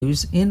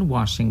News in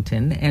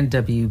Washington and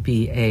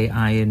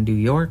WBAI in New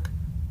York,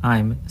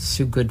 I'm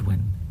Sue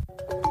Goodwin.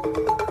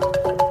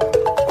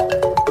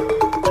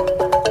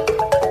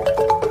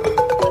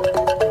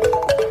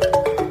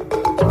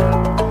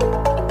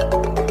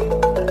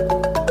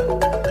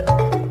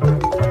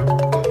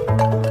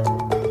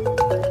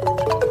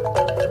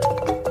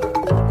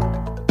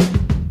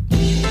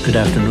 Good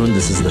afternoon.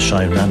 This is the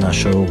Shay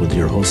Show with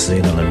your host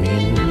Zain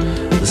Al-Amin.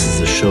 This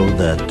is a show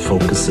that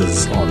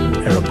focuses on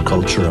Arab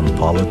culture and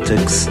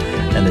politics,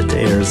 and it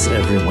airs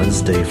every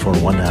Wednesday for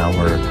 1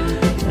 hour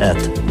at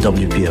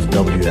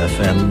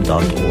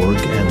WPFWFM.org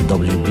and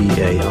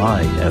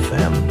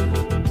WBAI-FM.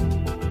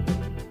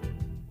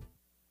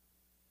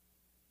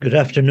 Good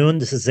afternoon.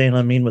 This is Zain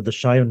Al-Amin with the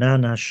Shay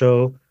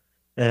Show,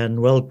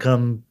 and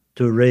welcome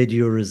to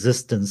Radio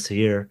Resistance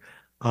here.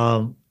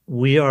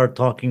 We are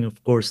talking,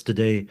 of course,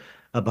 today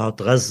about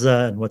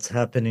Gaza and what's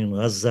happening in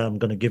Gaza. I'm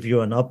going to give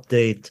you an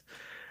update.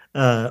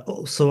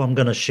 Also, I'm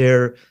going to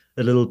share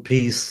a little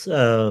piece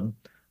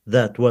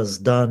that was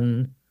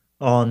done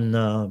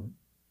on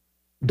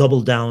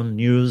Double Down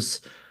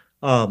News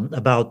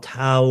about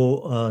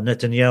how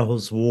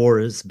Netanyahu's war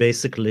is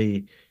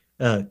basically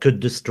could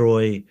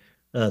destroy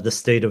the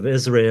state of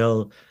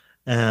Israel.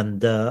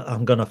 And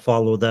I'm going to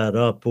follow that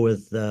up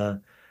with for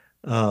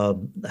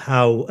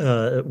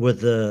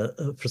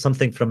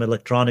something from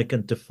Electronic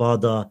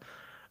Intifada,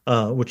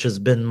 which has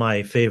been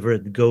my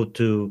favorite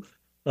go-to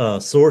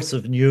source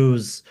of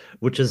news,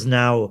 which is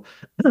now,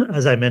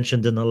 as I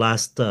mentioned in the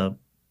last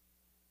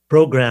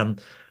program,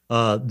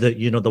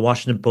 the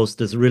Washington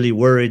Post is really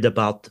worried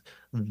about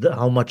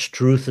how much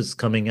truth is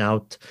coming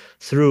out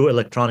through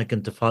Electronic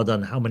Intifada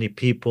and how many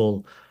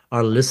people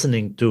are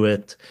listening to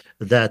it,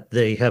 that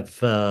they have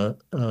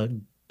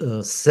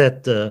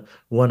set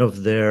one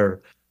of their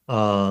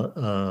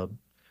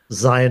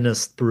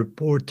Zionist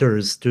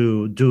reporters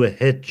to do a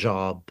hit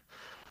job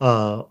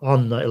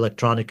on the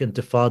Electronic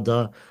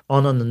Intifada,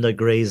 on the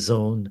gray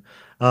zone,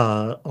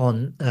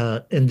 on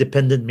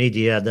independent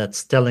media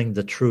that's telling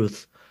the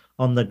truth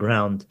on the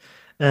ground.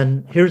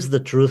 And here's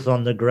the truth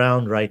on the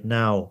ground right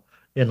now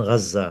in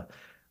Gaza.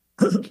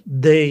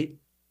 The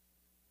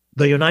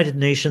United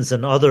Nations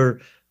and other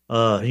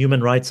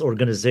human rights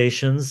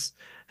organizations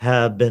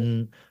have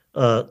been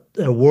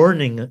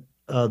warning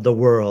the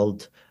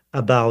world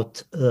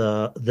about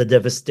the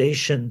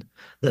devastation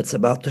that's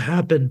about to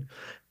happen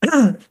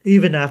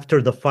even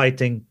after the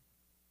fighting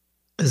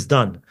is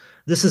done.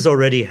 This is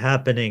already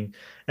happening,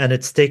 and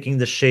it's taking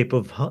the shape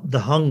of the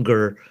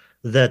hunger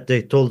that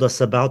they told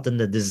us about and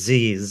the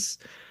disease.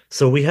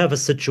 So we have a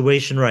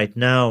situation right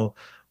now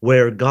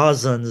where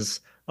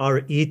Gazans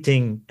are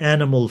eating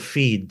animal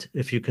feed,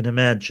 if you can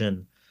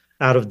imagine,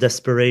 out of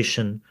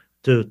desperation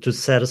to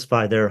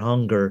satisfy their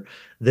hunger.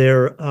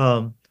 The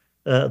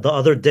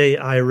other day,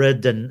 I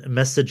read a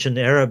message in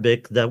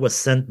Arabic that was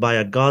sent by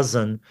a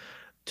Gazan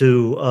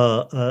to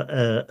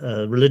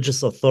a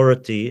religious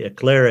authority, a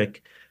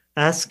cleric,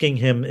 asking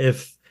him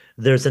if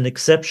there's an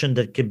exception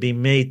that can be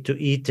made to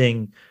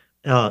eating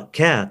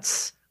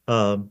cats,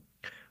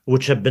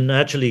 which have been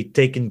actually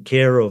taken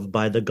care of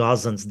by the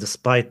Gazans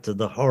despite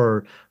the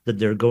horror that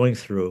they're going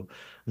through,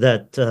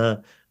 that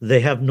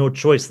they have no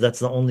choice. That's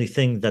the only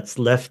thing that's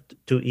left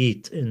to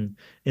eat in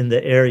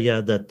the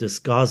area that this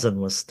Gazan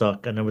was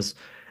stuck. And I was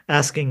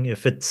asking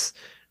if it's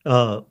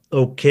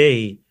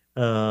okay,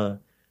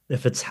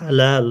 if it's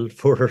halal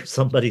for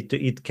somebody to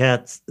eat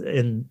cats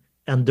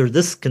under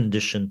this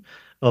condition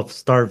of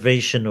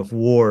starvation, of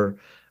war,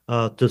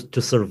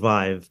 to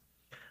survive.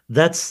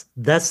 That's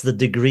the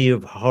degree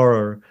of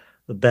horror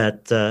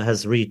that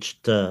has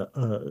reached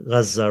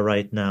Gaza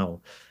right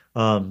now.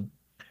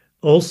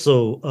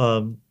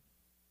 Also,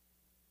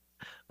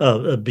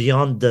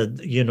 beyond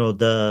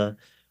the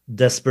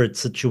desperate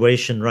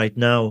situation right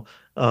now,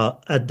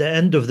 at the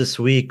end of this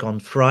week on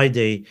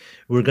Friday,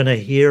 we're going to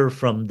hear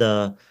from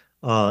the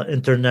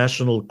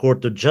International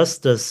Court of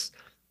Justice,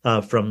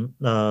 from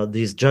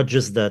these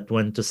judges that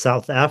went to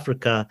South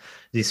Africa.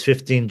 These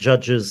 15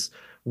 judges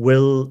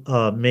will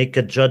make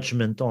a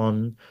judgment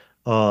on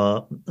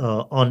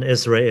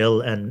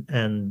Israel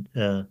and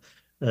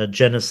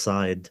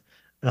genocide.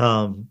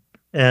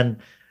 And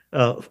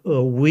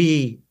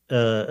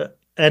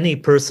any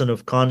person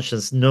of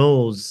conscience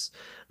knows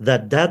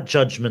that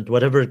judgment,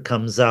 whatever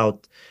comes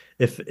out,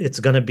 if it's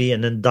going to be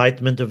an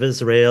indictment of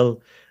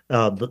Israel,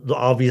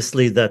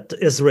 obviously that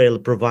Israel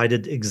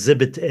provided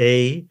Exhibit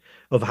A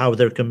of how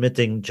they're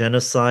committing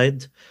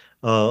genocide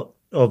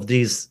of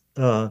these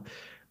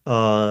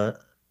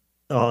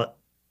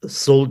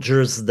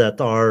soldiers that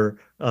are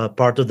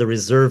part of the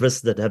reservists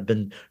that have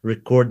been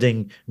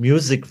recording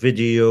music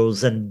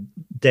videos and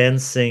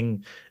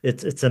dancing.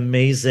 It's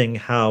amazing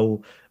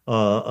how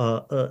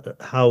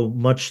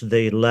much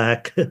they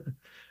lack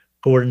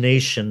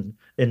coordination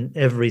in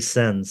every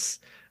sense.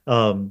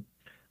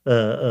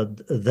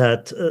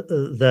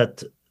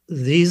 That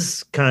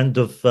these kind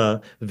of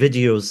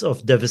videos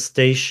of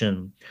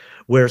devastation,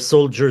 where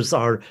soldiers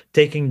are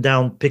taking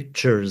down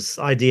pictures,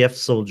 IDF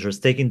soldiers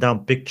taking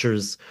down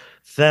pictures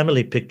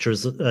family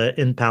pictures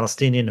in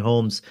Palestinian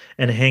homes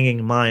and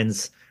hanging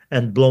mines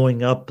and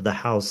blowing up the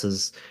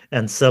houses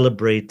and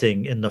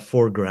celebrating in the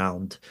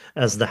foreground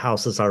as the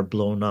houses are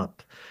blown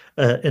up.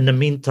 In the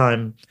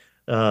meantime,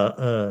 uh,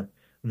 uh,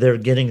 they're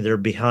getting their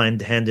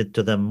behind handed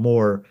to them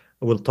more.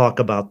 We'll talk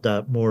about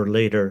that more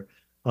later,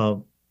 uh,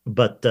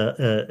 but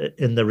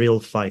in the real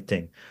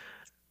fighting.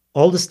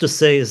 All this to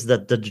say is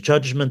that the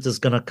judgment is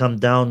going to come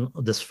down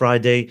this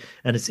Friday,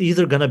 and it's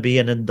either going to be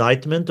an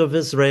indictment of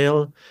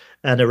Israel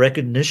and a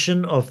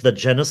recognition of the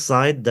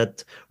genocide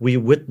that we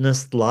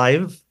witnessed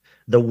live,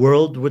 the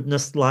world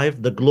witnessed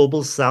live, the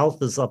global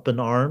south is up in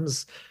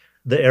arms,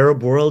 the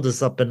Arab world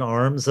is up in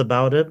arms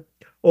about it,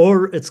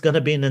 or it's going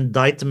to be an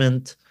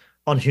indictment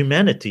on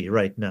humanity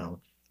right now.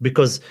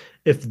 Because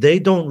if they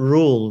don't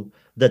rule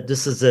that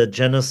this is a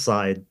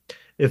genocide,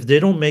 if they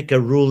don't make a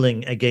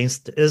ruling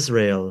against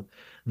Israel,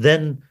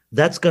 then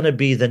that's going to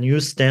be the new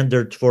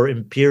standard for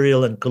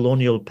imperial and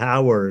colonial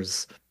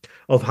powers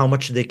of how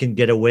much they can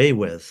get away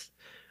with.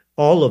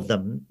 All of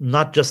them,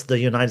 not just the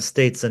United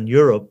States and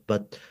Europe,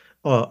 but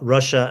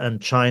Russia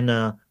and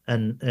China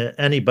and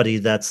anybody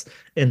that's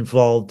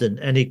involved in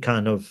any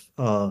kind of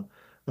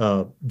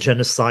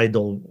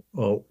genocidal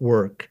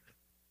work.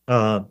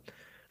 Uh,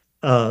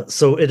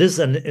 so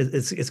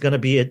it's going to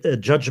be a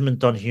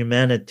judgment on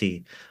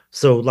humanity.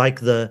 So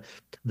like the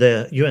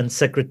UN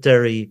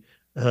Secretary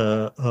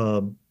uh,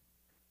 um,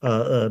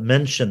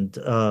 mentioned,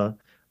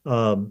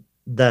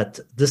 that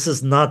this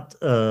is not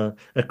a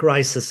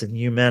crisis in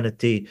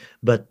humanity,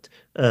 but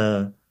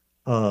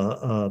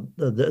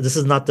this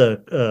is not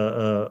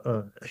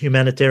a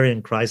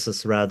humanitarian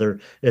crisis. Rather,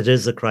 it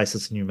is a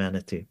crisis in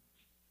humanity.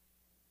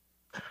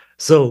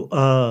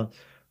 So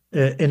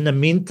in the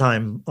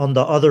meantime, on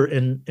the other,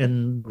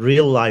 in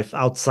real life,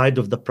 outside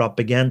of the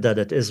propaganda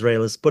that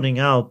Israel is putting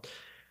out,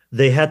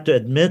 they had to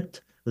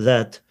admit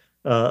that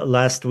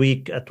last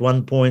week at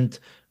one point,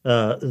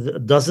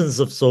 dozens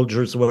of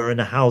soldiers were in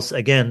a house,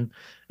 again,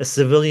 a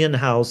civilian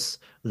house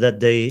that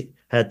they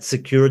had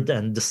secured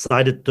and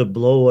decided to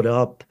blow it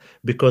up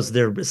because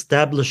they're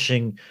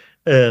establishing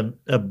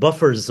a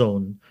buffer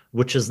zone,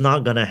 which is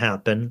not going to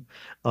happen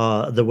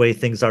the way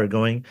things are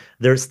going.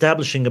 They're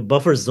establishing a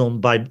buffer zone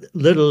by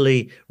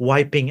literally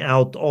wiping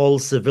out all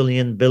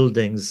civilian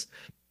buildings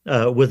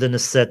within a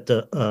set,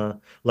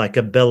 like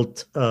a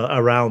belt uh,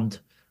 around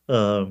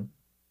Gaza,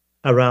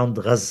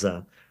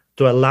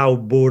 to allow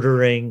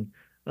bordering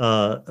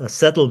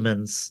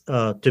settlements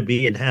to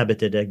be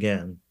inhabited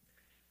again.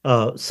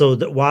 So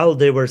that while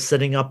they were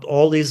setting up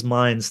all these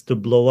mines to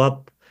blow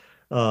up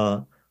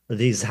uh,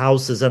 these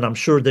houses, and I'm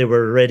sure they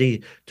were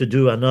ready to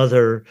do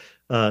another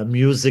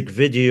music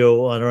video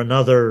or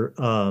another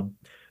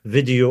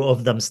video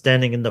of them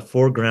standing in the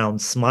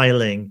foreground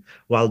smiling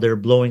while they're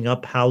blowing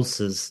up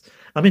houses.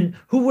 I mean,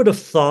 who would have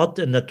thought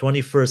in the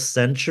 21st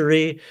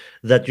century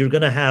that you're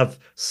going to have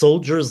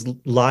soldiers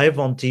live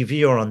on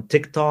TV or on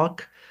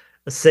TikTok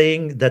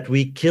saying that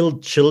we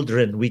killed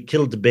children, we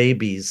killed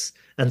babies,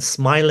 and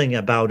smiling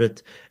about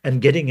it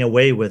and getting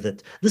away with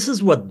it? This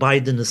is what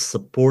Biden is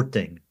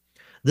supporting.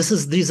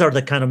 These are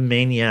the kind of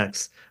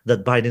maniacs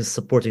that Biden's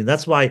supporting.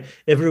 That's why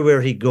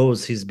everywhere he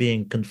goes, he's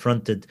being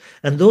confronted.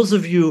 And those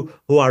of you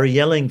who are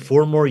yelling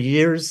 4 more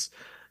years,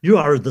 you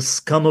are the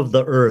scum of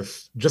the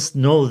earth. Just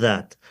know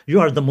that. You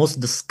are the most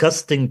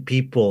disgusting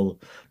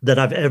people that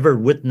I've ever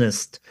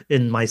witnessed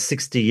in my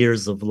 60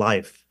 years of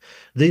life.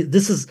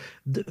 This is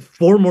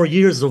 4 more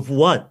years of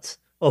what?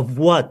 Of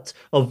what?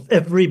 Of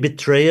every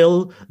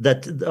betrayal,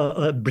 that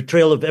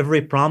betrayal of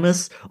every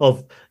promise,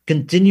 of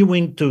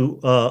continuing to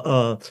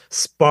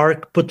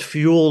put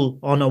fuel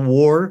on a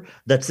war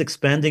that's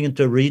expanding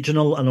into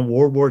regional and a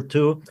World War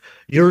II.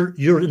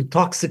 Your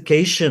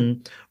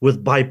intoxication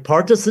with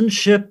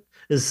bipartisanship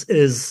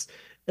is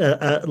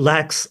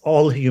lacks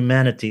all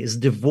humanity, is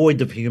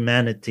devoid of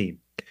humanity.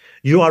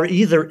 You are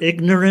either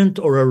ignorant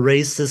or a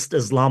racist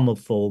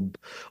Islamophobe,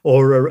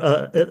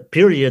 or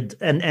period,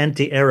 an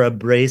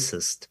anti-Arab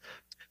racist.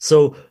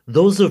 So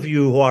those of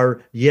you who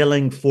are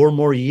yelling 4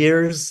 more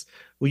years,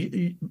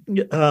 you're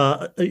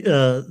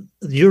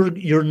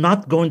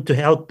not going to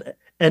help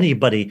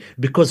anybody,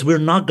 because we're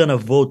not going to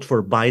vote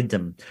for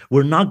Biden.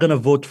 We're not going to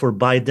vote for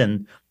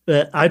Biden.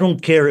 I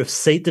don't care if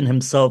Satan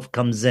himself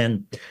comes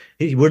in.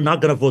 We're not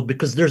going to vote,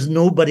 because there's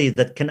nobody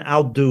that can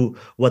outdo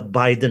what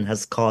Biden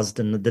has caused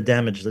and the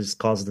damage that he's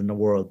caused in the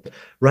world.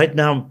 Right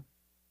now,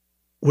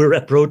 we're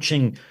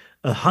approaching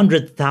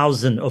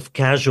 100,000 of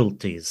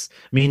casualties,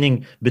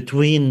 meaning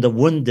between the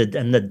wounded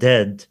and the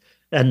dead,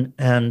 and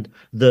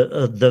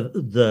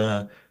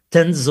the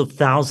tens of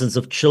thousands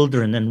of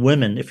children and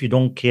women, if you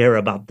don't care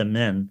about the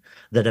men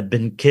that have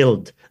been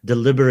killed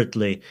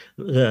deliberately,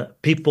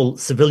 people,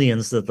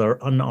 civilians that are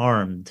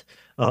unarmed,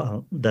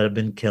 that have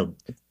been killed.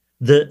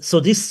 So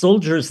these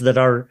soldiers that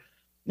are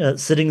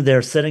sitting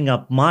there setting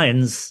up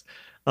mines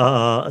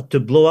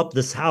to blow up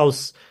this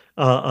house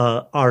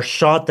are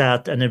shot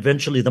at, and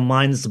eventually the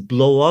mines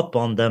blow up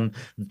on them.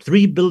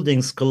 3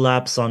 buildings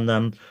collapse on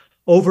them.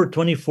 Over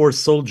 24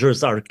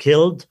 soldiers are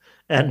killed,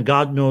 and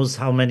God knows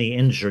how many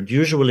injured.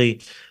 Usually,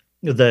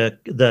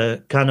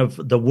 the kind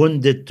of the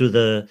wounded to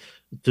the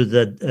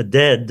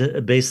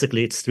dead,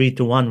 basically it's 3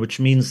 to 1, which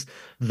means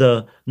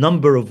the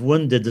number of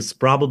wounded is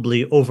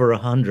probably over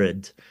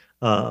 100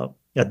 uh,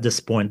 at this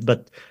point.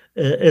 But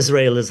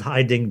Israel is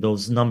hiding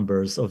those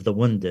numbers of the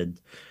wounded.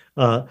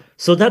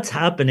 So that's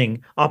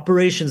happening.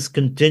 Operations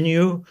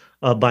continue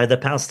by the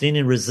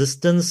Palestinian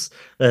resistance,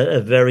 a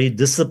very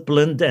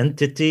disciplined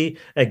entity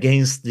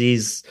against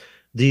these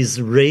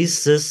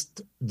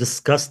racist,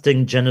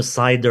 disgusting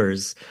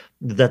genociders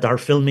that are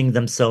filming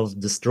themselves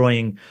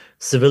destroying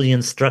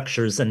civilian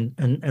structures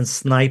and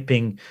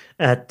sniping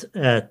at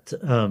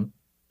Gazans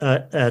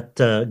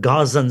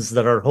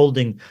that are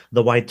holding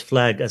the white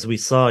flag, as we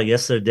saw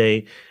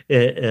yesterday,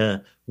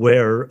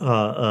 where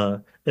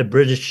a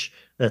British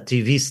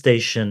TV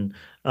station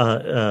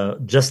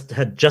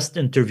just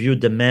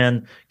interviewed a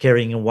man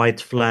carrying a white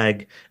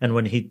flag, and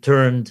when he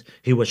turned,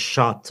 he was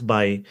shot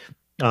by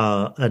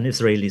an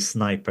Israeli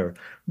sniper.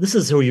 This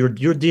is who you're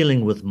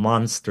dealing with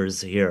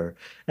monsters here,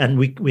 and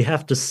we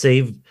have to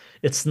save.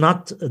 It's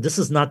not. This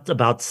is not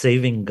about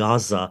saving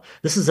Gaza.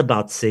 This is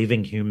about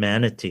saving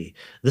humanity.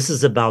 This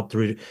is about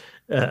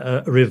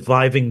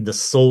reviving the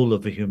soul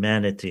of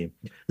humanity.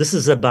 This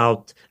is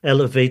about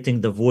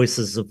elevating the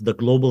voices of the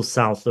global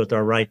South that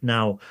are right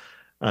now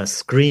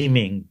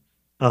screaming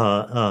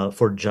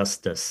for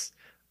justice.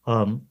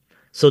 Um,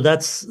 so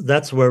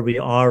that's where we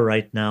are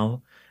right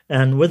now.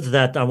 And with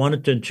that, I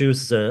wanted to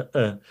introduce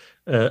a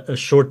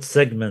short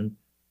segment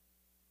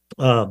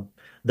uh,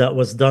 that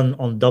was done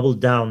on Double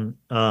Down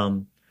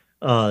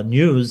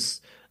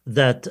News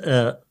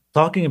that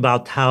talking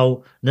about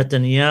how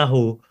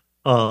Netanyahu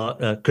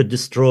could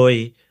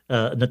destroy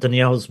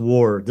Netanyahu's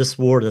war, this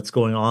war that's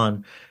going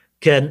on,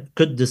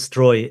 could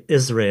destroy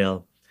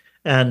Israel,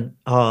 and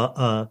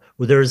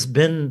there's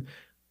been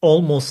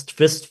almost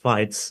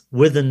fistfights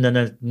within the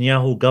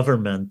Netanyahu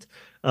government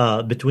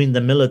between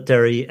the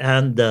military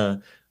and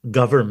the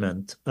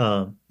government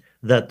where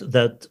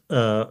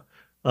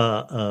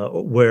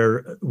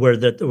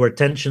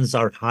tensions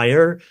are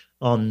higher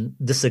on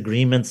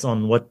disagreements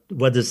on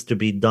what is to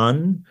be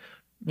done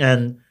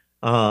and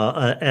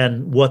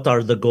and what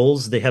are the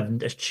goals. They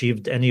haven't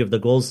achieved any of the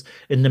goals.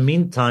 In the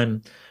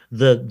meantime,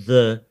 the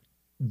the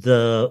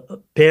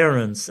the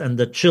parents and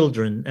the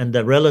children and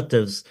the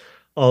relatives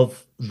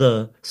of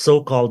the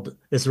so-called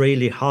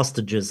Israeli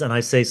hostages, and I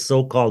say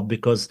so-called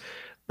because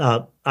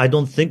I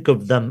don't think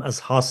of them as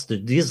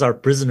hostage. These are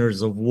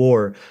prisoners of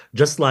war,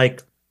 just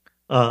like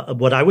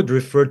what I would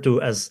refer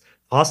to as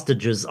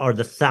hostages are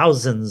the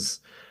thousands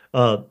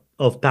of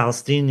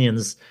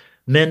Palestinians,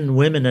 men,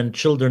 women, and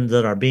children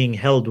that are being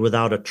held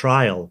without a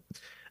trial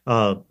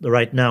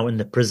right now in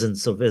the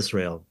prisons of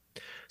Israel.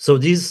 So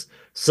these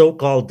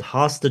so-called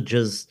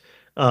hostages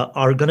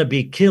are going to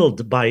be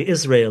killed by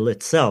Israel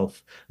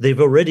itself.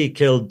 They've already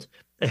killed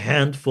a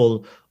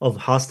handful of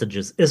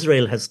hostages.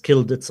 Israel has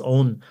killed its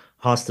own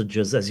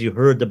hostages, as you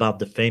heard about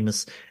the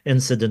famous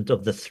incident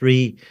of the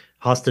three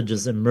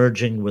hostages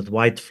emerging with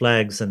white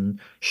flags and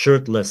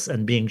shirtless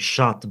and being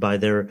shot by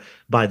the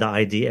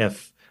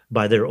IDF,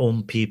 by their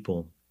own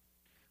people.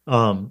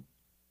 Um,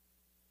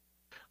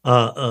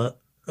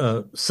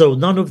 so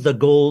none of the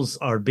goals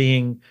are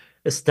being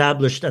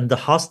established, and the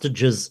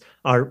hostages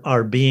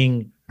are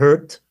being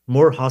hurt.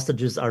 More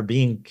hostages are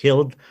being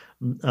killed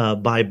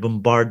by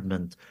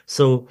bombardment.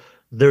 So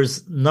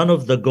there's none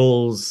of the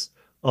goals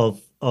of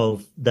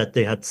that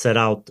they had set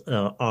out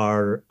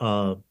are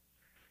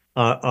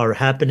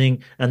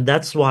happening, and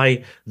that's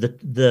why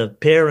the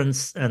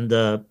parents and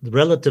the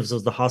relatives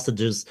of the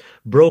hostages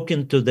broke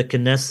into the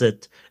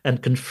Knesset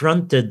and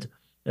confronted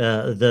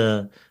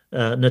the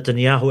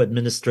Netanyahu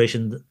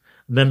administration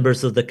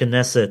members of the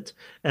Knesset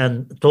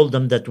and told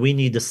them that we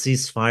need a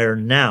ceasefire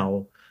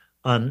now.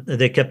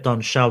 They kept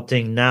on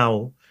shouting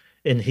now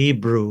in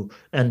Hebrew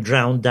and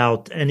drowned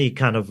out any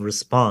kind of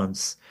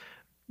response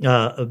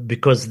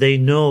because they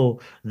know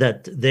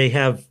that they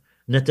have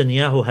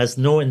Netanyahu has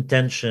no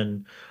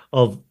intention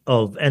of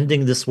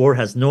ending this war,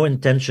 has no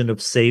intention of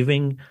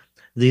saving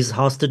these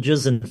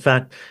hostages. In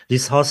fact,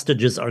 these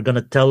hostages are going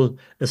to tell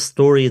a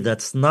story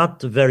that's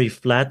not very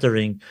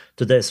flattering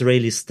to the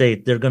Israeli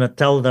state. They're going to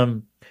tell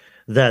them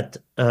that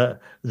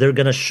they're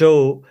going to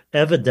show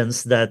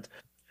evidence that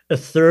a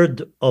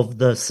third of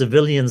the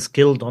civilians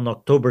killed on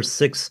October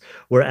 6th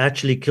were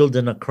actually killed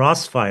in a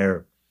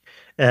crossfire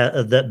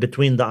that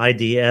between the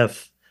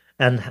IDF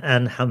and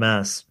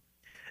Hamas.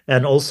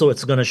 And also,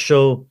 it's going to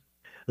show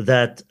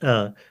that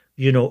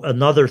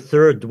another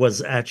third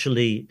was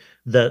actually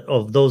that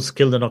of those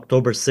killed on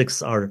October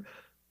 6th are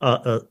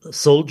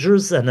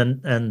soldiers,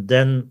 and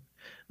then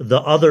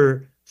the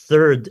other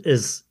third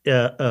is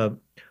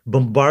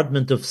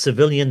bombardment of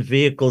civilian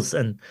vehicles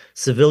and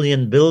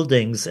civilian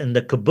buildings in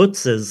the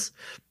kibbutzes,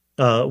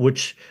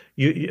 which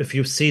if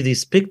you see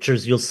these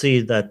pictures, you'll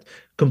see that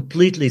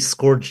completely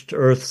scorched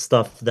earth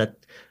stuff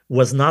that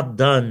was not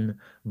done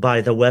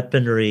by the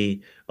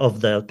weaponry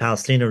of the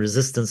Palestinian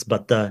resistance,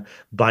 but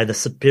by the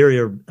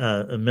superior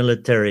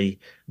military,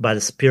 by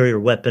the superior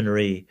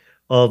weaponry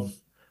of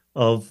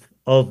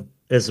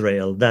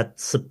Israel, that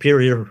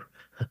superior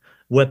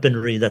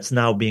weaponry that's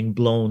now being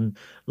blown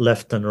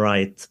left and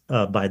right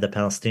by the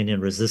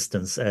Palestinian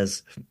resistance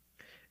as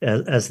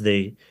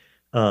they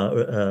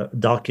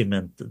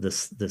document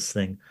this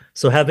thing.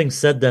 So having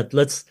said that,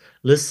 let's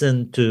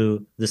listen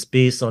to this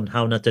piece on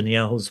how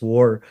Netanyahu's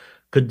war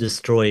could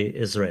destroy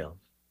Israel.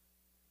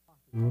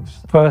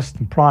 First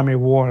and primary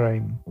war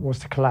aim was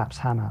to collapse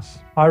Hamas.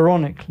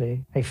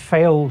 Ironically, a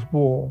failed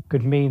war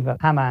could mean that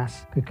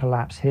Hamas could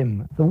collapse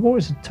him. The war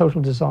is a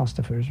total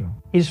disaster for Israel.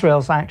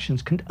 Israel's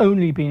actions can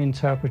only be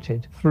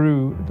interpreted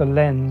through the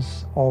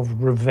lens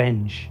of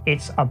revenge.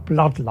 It's a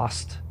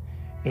bloodlust.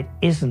 It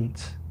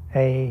isn't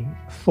a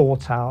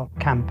thought-out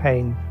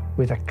campaign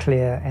with a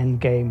clear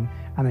end game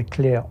and a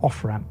clear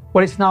off-ramp.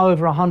 Well, it's now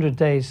over 100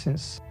 days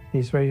since the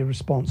Israeli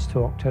response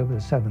to October the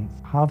 7th.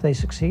 How have they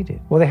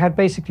succeeded? Well, they had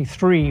basically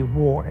three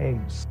war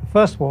aims. The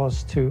first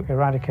was to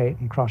eradicate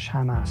and crush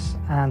Hamas,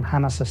 and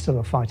Hamas are still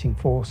a fighting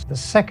force. The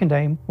second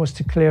aim was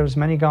to clear as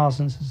many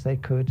Gazans as they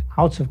could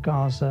out of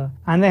Gaza,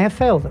 and they have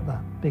failed at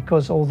that,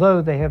 because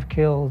although they have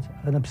killed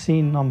an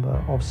obscene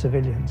number of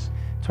civilians,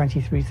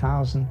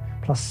 23,000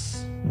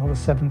 plus another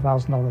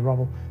 7,000 on the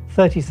rubble,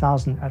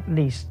 30,000 at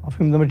least, of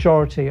whom the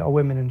majority are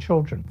women and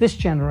children. This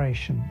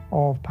generation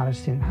of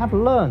Palestinians have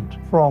learned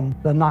from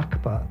the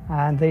Nakba,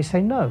 and they say,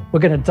 no,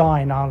 we're going to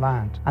die in our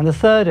land. And the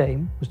third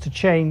aim was to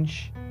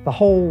change the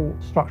whole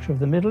structure of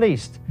the Middle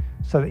East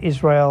so that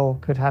Israel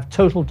could have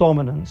total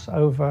dominance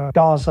over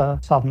Gaza,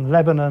 southern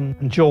Lebanon,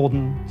 and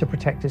Jordan to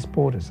protect its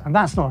borders. And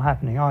that's not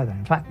happening either.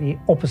 In fact, the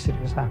opposite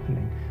is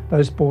happening.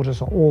 Those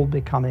borders are all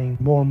becoming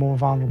more and more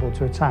vulnerable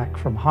to attack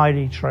from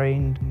highly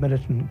trained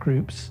militant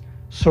groups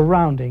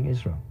surrounding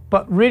Israel.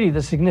 But really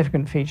the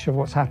significant feature of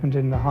what's happened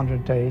in the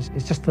 100 days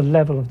is just the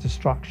level of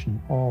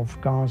destruction of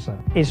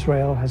Gaza.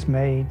 Israel has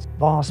made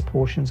vast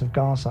portions of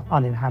Gaza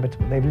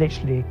uninhabitable. They've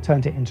literally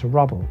turned it into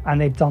rubble,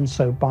 and they've done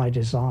so by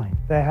design.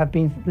 There have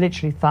been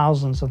literally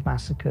thousands of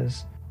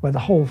massacres where the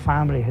whole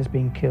family has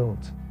been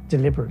killed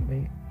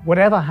deliberately.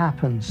 Whatever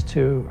happens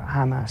to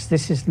Hamas,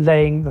 this is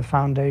laying the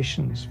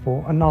foundations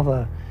for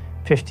another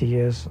 50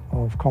 years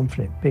of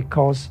conflict,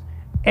 because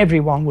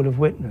everyone will have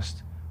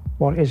witnessed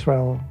what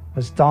Israel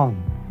has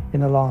done in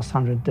the last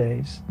 100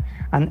 days.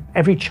 And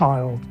every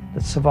child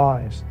that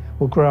survives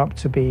will grow up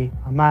to be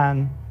a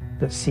man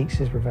that seeks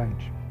his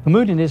revenge. The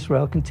mood in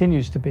Israel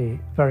continues to be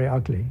very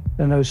ugly.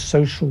 There are no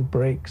social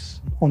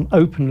breaks on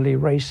openly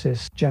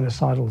racist,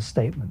 genocidal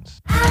statements.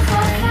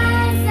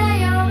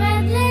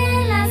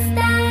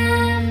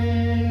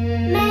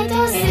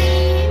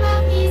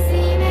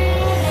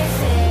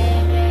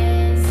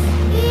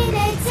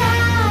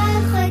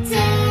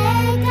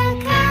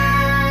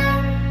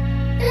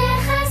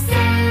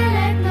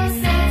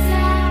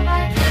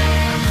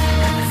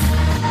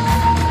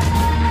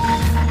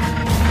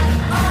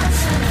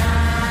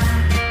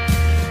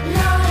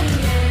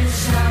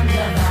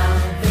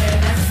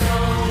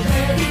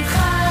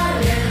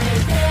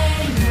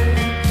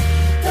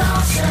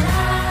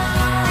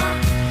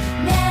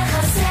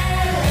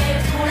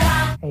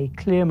 A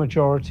clear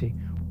majority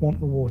want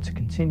the war to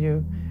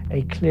continue.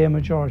 A clear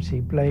majority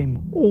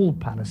blame all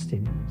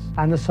Palestinians,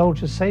 and the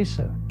soldiers say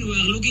so. We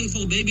are looking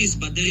for babies,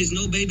 but there is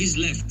no babies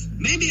left.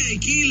 Maybe I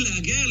kill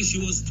a girl, she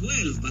was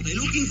 12, but I'm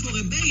looking for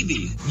a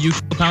baby. You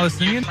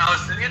Palestinian?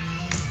 5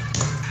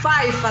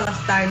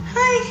 Palestine.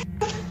 Hi.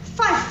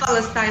 5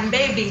 Palestine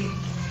baby.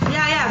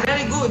 Yeah,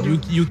 very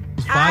good. You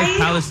 5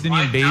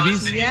 Palestinian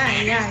babies?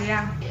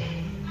 Yeah.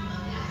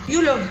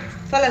 You love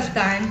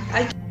Palestine.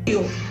 I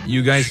kill you.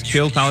 You guys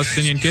kill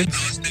Palestinian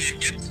kids?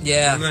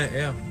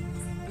 Yeah.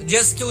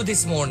 Just 2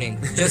 this morning.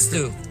 Just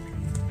 2.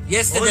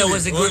 Yesterday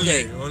was a good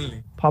day.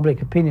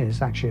 Public opinion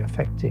is actually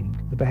affecting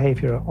the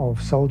behavior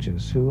of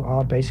soldiers who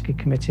are basically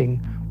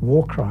committing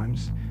war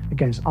crimes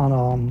against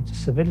unarmed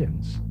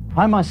civilians.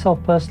 I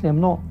myself personally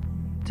am not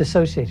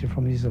dissociated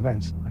from these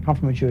events. I come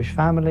from a Jewish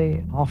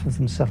family. Half of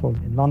them settled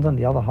in London,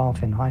 the other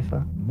half in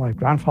Haifa. My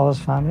grandfather's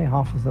family,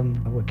 half of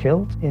them were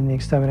killed in the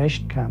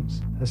extermination camps.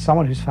 As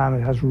someone whose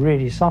family has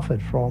really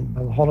suffered from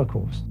the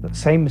Holocaust, that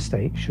same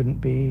mistake shouldn't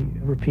be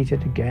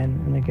repeated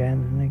again and again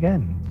and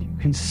again.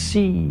 You can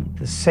see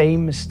the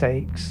same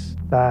mistakes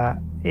that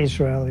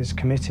Israel is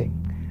committing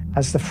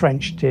as the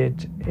French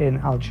did in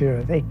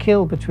Algeria. They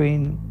killed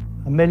between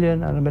 1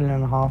 million and 1.5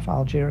 million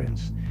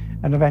Algerians,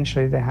 and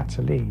eventually they had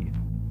to leave.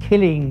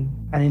 Killing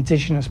an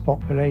indigenous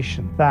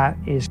population that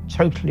is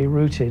totally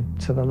rooted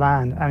to the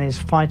land and is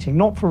fighting,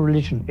 not for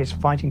religion, it's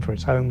fighting for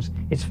its homes,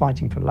 it's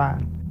fighting for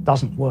land,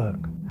 doesn't work.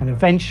 And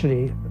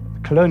eventually,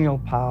 colonial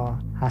power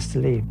has to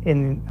leave.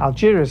 In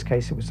Algeria's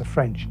case, it was the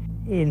French.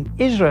 In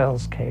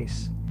Israel's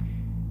case,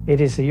 it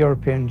is the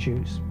European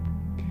Jews.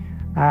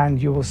 And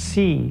you will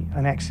see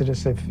an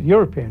exodus of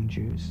European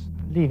Jews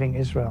leaving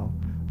Israel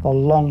the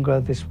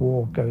longer this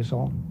war goes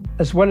on.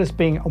 As well as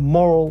being a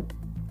moral,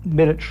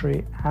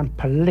 military and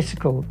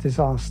political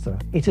disaster,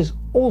 it has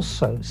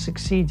also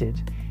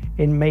succeeded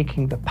in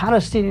making the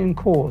Palestinian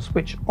cause,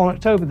 which on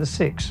October the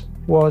 6th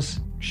was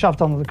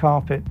shoved under the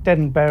carpet, dead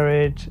and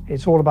buried.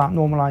 It's all about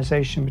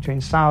normalization between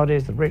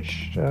Saudis, the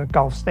rich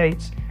Gulf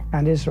states,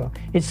 and Israel.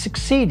 It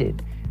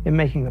succeeded in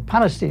making the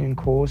Palestinian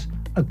cause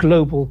a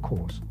global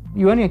cause.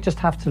 You only just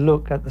have to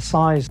look at the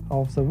size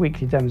of the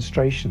weekly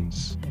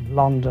demonstrations in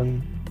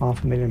London,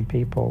 500,000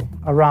 people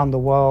around the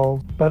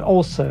world, but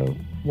also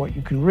what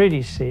you can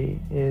really see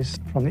is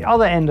from the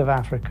other end of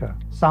Africa,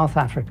 South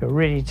Africa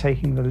really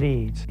taking the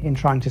lead in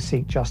trying to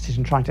seek justice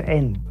and trying to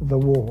end the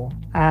war.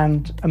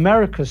 And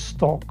America's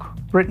stock,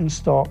 Britain's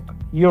stock,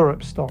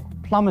 Europe's stock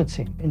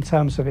plummeting in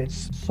terms of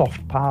its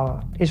soft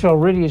power. Israel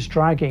really is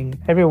dragging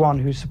everyone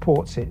who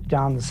supports it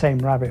down the same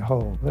rabbit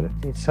hole that it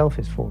itself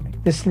is falling.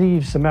 This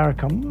leaves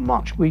America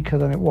much weaker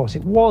than it was.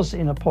 It was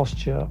in a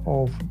posture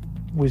of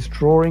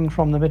withdrawing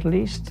from the Middle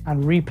East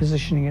and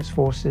repositioning its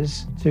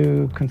forces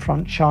to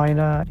confront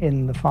China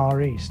in the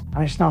Far East.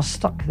 And it's now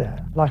stuck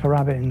there like a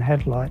rabbit in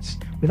headlights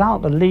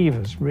without the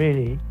levers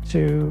really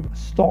to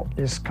stop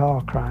this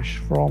car crash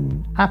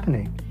from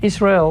happening.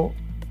 Israel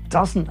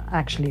doesn't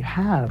actually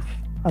have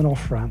an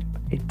off-ramp.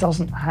 It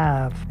doesn't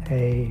have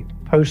a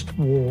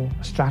post-war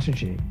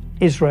strategy.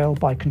 Israel,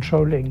 by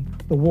controlling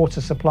the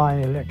water supply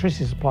and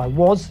electricity supply,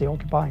 was the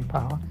occupying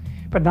power.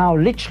 But now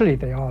literally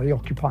they are the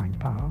occupying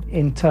power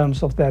in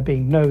terms of there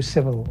being no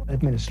civil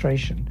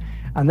administration.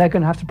 And they're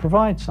going to have to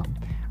provide some.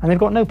 And they've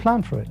got no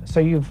plan for it. So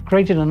you've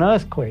created an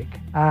earthquake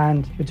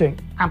and you're doing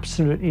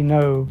absolutely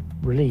no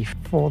relief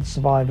for the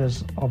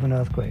survivors of an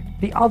earthquake.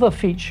 The other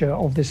feature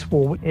of this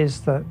war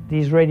is that the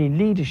Israeli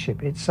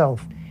leadership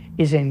itself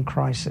is in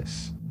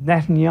crisis.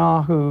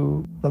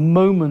 Netanyahu, the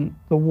moment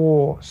the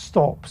war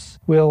stops,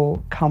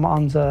 will come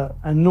under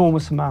an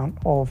enormous amount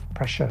of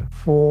pressure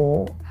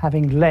for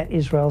having let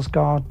Israel's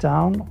guard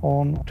down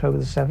on October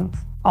the 7th.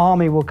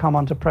 Army will come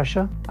under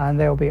pressure and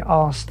they'll be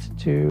asked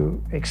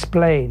to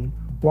explain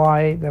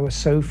why there were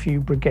so few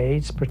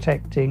brigades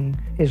protecting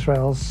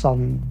Israel's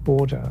southern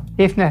border.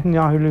 If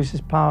Netanyahu loses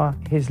power,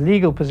 his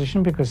legal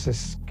position, because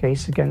this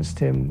case against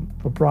him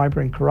for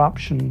bribery and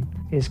corruption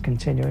is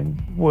continuing,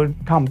 would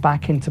come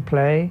back into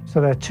play. So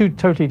there are two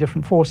totally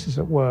different forces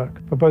at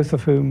work, for both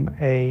of whom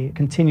a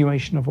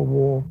continuation of a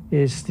war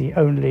is the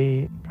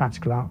only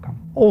practical outcome.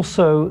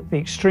 Also, the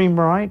extreme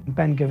right,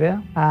 Ben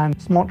Gvir and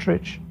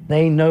Smotrich,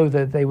 they know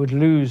that they would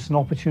lose an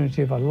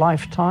opportunity of a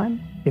lifetime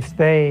if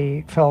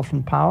they fell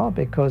from power,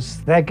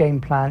 because their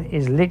game plan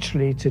is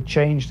literally to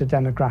change the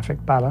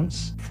demographic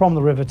balance from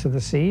the river to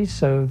the sea,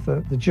 so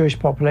that the Jewish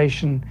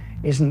population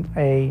isn't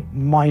a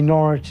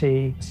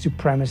minority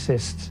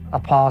supremacist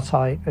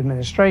apartheid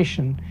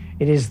administration,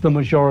 it is the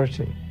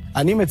majority.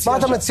 מה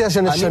אתה מציע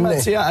שנשנה?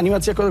 אני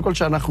מציע קודם כל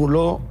שאנחנו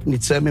לא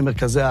נצא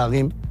ממרכזי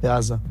הערים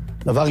בעזה.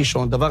 דבר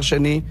ראשון. דבר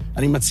שני,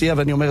 אני מציע,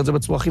 ואני אומר את זה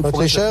בצורה הכי מפורשת.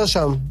 להישאר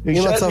שם,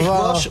 עם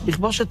הצבא,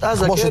 לכבוש את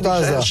עזה, כן,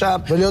 להישאר שם.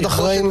 ולהיות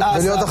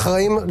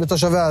אחראים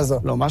לתושבי עזה.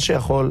 לא, מה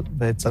שיכול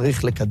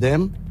וצריך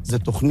לקדם זה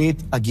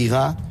תוכנית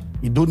הגירה,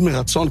 עידוד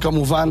מרצון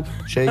כמובן,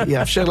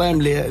 שיאפשר להם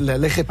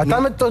ללכת... אתה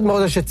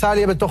מאוד שצה"ל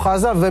יהיה בתוך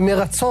עזה,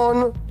 ומרצון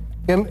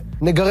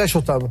נגרש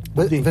אותם.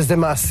 וזה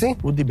מעשי?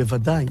 אודי,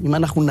 בוודאי. אם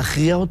אנחנו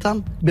נכריע אותם,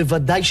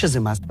 בוודאי שזה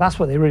מעשי. That's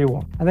what they really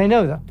want. And they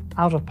know that.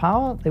 Out of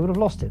power, they would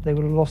have lost it. They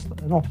would have lost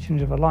an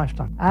opportunity of a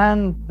lifetime.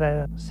 And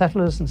their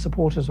settlers and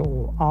supporters are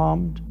all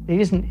armed. It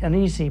isn't an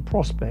easy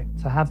prospect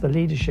to have the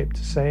leadership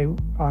to say,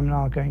 I'm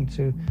now going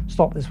to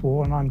stop this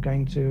war and I'm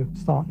going to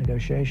start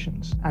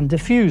negotiations and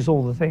diffuse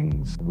all the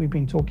things we've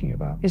been talking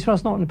about.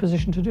 Israel's not in a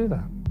position to do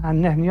that. And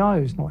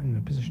Netanyahu's not in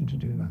a position to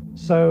do that.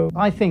 So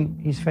I think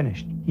he's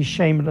finished. He's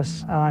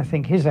shameless, and I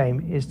think his aim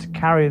is to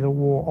carry the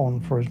war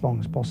on for as long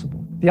as possible.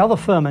 The other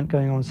ferment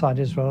going on inside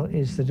Israel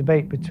is the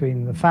debate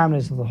between the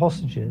families of the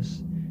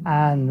hostages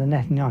and the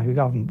Netanyahu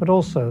government, but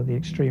also the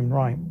extreme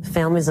right.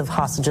 Families of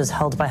hostages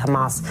held by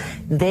Hamas,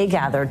 they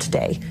gathered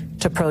today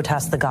to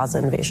protest the Gaza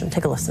invasion.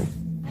 Take a listen.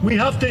 We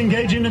have to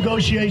engage in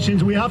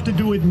negotiations. We have to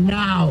do it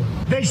now.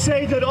 They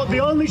say that the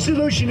only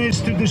solution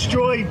is to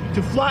destroy,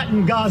 to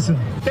flatten Gaza.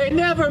 They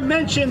never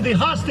mention the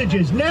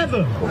hostages,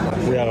 never.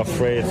 We are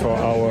afraid for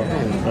our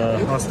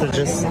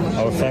hostages,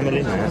 our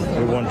family.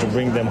 We want to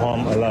bring them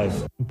home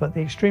alive. But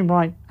the extreme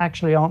right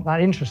actually aren't that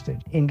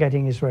interested in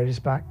getting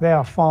Israelis back. They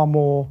are far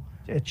more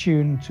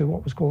attuned to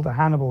what was called the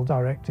Hannibal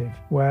Directive,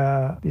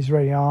 where the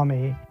Israeli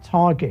army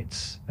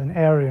targets an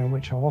area in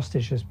which a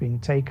hostage has been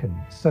taken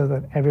so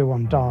that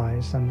everyone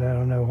dies and there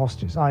are no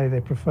hostages. Either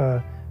they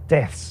prefer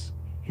deaths,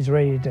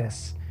 Israeli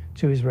deaths,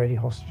 to Israeli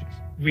hostages.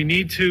 We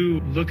need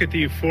to look at the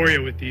euphoria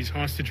with these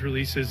hostage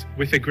releases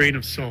with a grain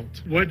of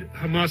salt. What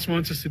Hamas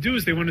wants us to do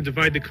is they want to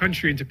divide the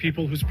country into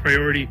people whose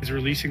priority is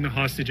releasing the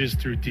hostages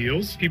through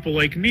deals, people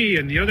like me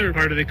and the other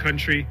part of the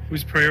country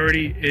whose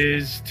priority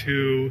is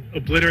to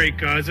obliterate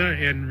Gaza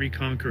and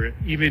reconquer it,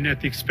 even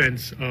at the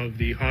expense of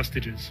the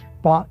hostages.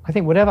 But I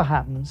think whatever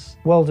happens,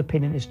 world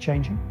opinion is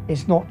changing.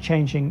 It's not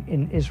changing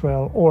in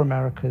Israel or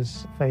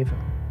America's favor.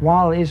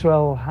 While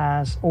Israel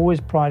has always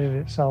prided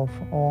itself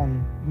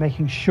on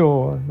making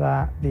sure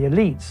that the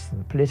elites,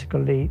 the political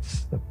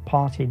elites, the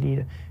party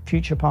leader,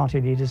 future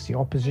party leaders, the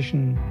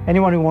opposition,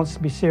 anyone who wants to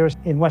be serious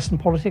in Western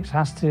politics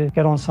has to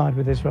get on side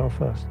with Israel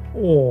first.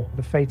 Or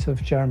the fate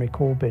of Jeremy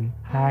Corbyn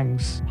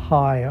hangs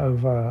high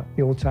over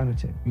the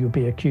alternative. You'll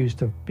be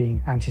accused of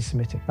being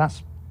anti-Semitic.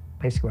 That's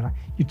basically what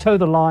you toe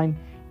the line,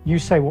 you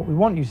say what we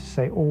want you to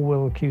say, or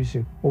we'll accuse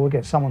you, or we'll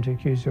get someone to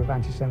accuse you of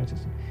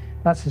anti-Semitism.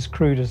 That's as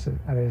crude as it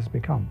has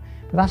become.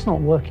 But that's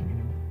not working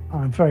anymore.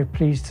 And I'm very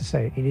pleased to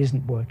say it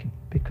isn't working,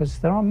 because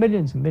there are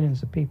millions and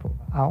millions of people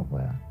out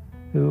there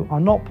who are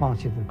not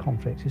party of the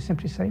conflict, who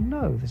simply say,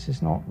 no, this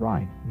is not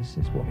right. This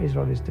is what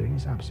Israel is doing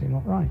is absolutely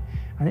not right.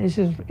 And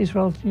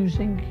Israel's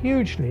using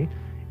hugely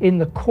in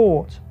the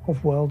court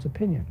of world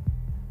opinion.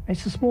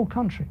 It's a small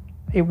country.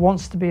 It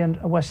wants to be a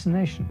Western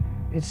nation.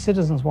 Its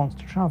citizens want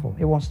to travel.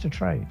 It wants to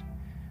trade.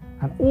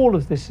 And all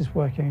of this is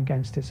working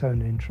against its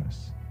own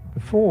interests.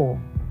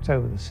 Before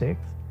October the 6th,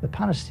 the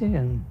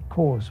Palestinian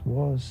cause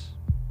was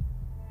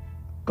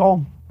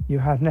gone. You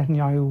had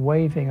Netanyahu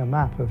waving a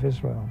map of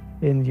Israel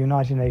in the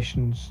United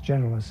Nations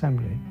General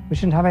Assembly, which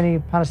didn't have any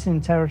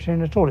Palestinian territory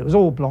in it at all. It was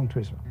all belonged to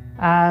Israel.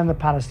 And the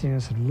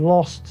Palestinians had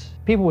lost.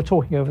 People were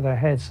talking over their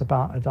heads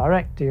about a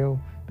direct deal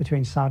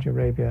between Saudi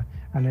Arabia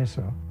and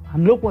Israel.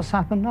 And look what's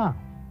happened now.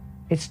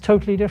 It's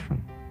totally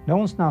different. No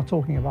one's now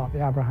talking about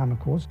the Abraham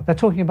Accords. They're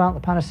talking about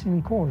the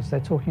Palestinian cause. They're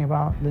talking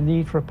about the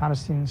need for a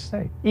Palestinian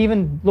state.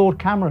 Even Lord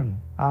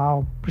Cameron,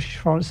 our British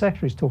Foreign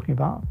Secretary, is talking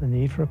about the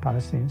need for a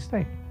Palestinian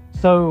state.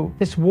 So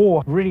this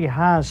war really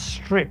has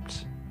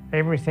stripped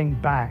everything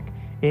back.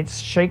 It's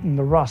shaken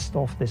the rust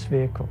off this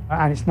vehicle,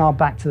 and it's now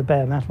back to the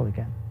bare metal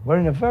again. We're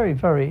in a very,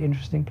 very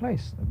interesting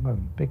place at the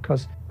moment,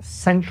 because the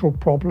central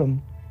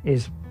problem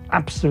is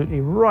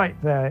absolutely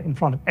right there in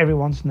front of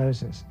everyone's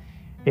noses.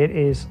 It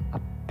is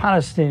a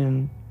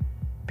Palestinian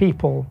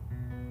people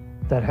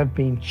that have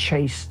been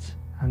chased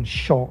and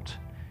shot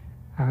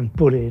and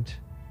bullied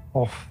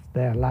off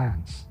their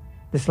lands.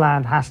 This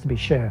land has to be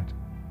shared.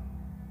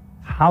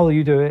 How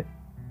you do it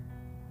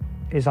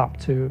is up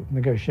to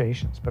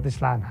negotiations, but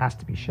this land has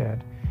to be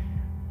shared.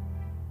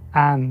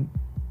 And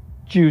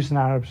Jews and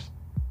Arabs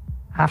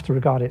have to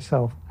regard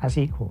itself as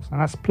equals,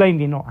 and that's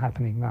plainly not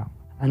happening now.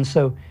 And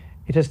so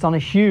it has done a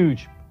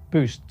huge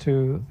boost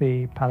to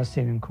the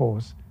Palestinian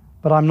cause.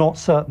 But I'm not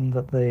certain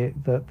that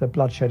the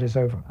bloodshed is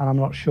over. And I'm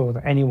not sure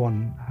that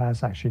anyone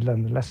has actually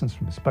learned the lessons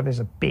from this. But there's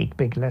a big,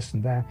 big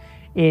lesson there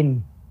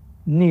in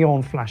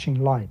neon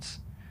flashing lights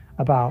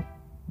about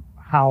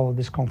how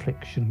this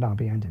conflict should now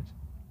be ended.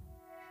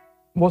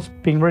 What's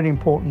been really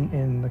important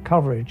in the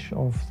coverage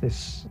of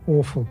this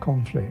awful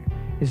conflict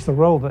is the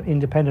role that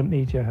independent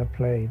media have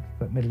played,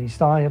 that Middle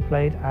East Eye have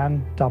played,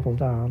 and Double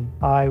Down.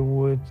 I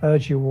would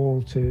urge you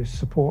all to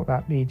support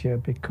that media,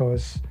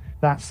 because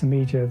that's the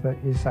media that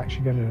is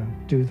actually going to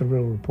do the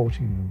real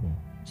reporting in the war.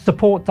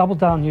 Support Double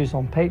Down News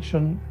on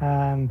Patreon,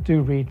 and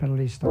do read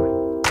Middle East Eye.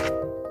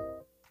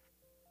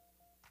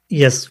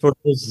 Yes, for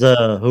those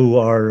who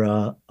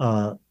are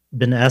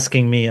been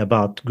asking me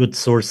about good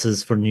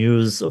sources for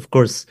news, of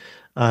course,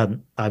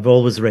 I've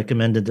always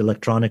recommended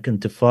Electronic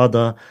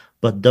Intifada,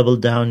 but Double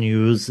Down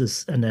News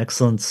is an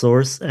excellent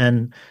source.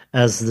 And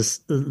as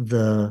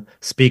the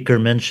speaker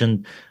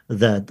mentioned,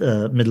 that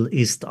Middle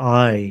East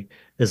Eye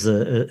is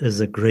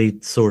a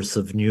great source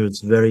of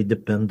news, very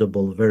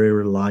dependable, very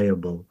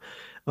reliable.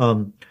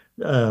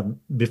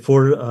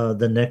 Before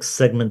the next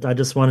segment, I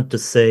just wanted to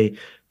say,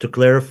 to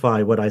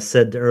clarify what I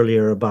said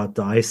earlier about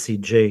the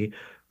ICJ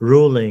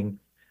ruling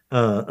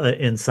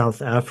in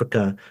South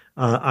Africa.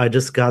 I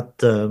just got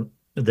the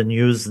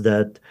news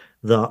that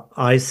the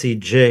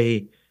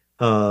ICJ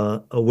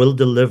will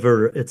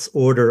deliver its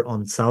order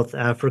on South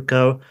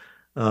Africa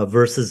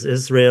versus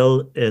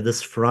Israel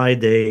this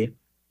Friday,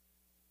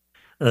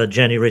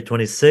 January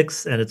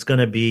 26th, and it's going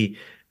to be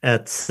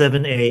at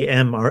 7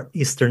 a.m. our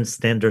Eastern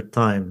Standard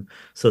Time.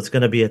 So it's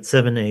going to be at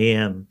 7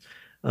 a.m.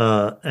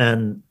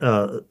 And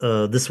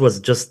this was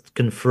just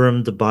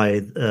confirmed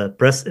by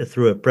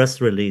through a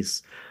press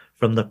release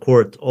from the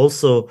court.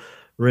 Also,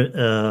 from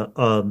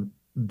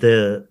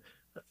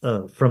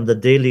the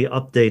daily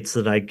updates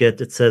that I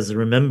get, it says,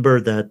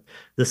 remember that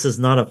this is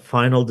not a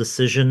final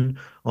decision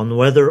on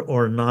whether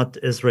or not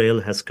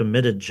Israel has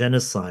committed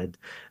genocide.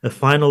 A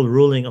final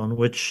ruling on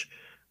which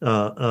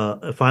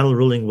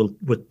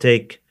would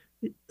take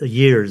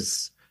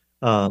years.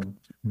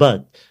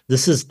 But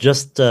this is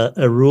just a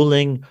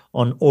ruling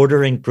on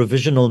ordering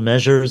provisional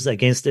measures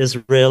against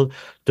Israel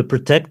to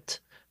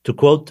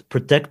quote,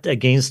 protect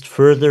against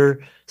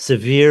further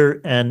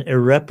severe and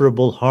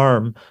irreparable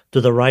harm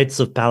to the rights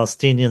of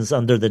Palestinians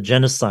under the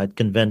Genocide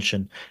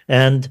Convention,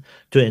 and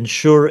to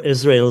ensure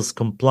Israel's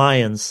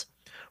compliance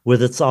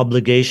with its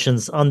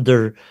obligations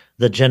under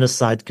the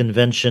Genocide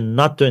Convention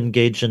not to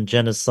engage in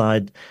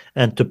genocide,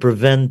 and to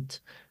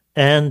prevent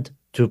and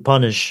to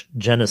punish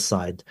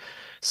genocide.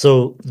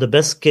 So the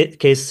best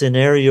case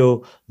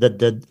scenario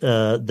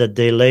that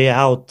they lay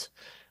out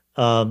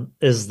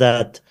is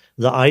that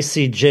the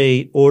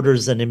ICJ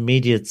orders an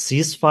immediate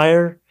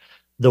ceasefire.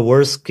 The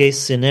worst case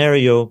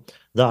scenario,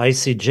 the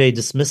ICJ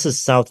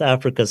dismisses South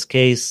Africa's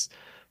case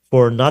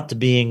for not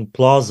being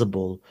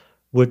plausible,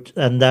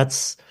 and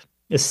that's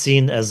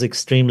seen as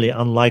extremely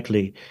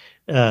unlikely.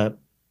 And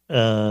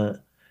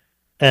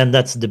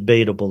that's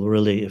debatable,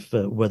 really, if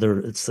whether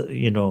it's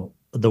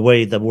the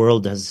way the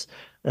world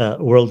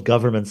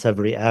governments have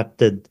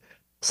reacted.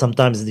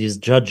 Sometimes these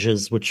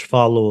judges, which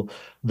follow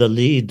the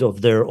lead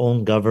of their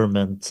own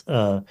government,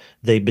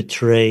 they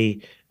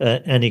betray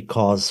any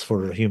cause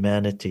for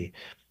humanity.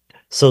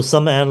 So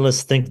some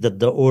analysts think that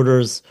the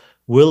orders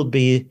will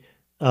be,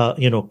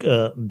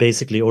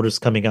 basically orders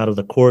coming out of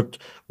the court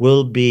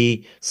will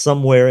be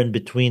somewhere in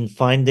between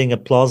finding a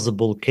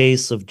plausible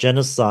case of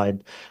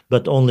genocide,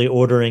 but only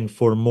ordering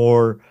for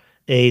more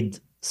aid,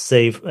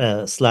 safe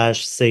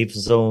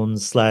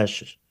zones /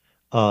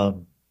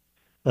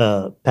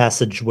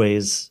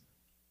 passageways.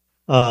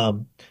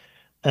 So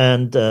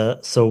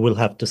we'll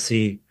have to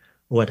see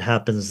what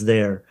happens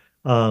there.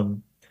 So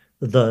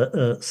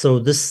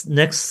this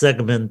next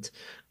segment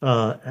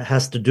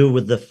has to do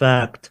with the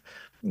fact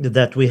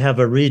that we have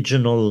a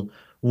regional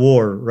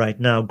war right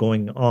now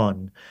going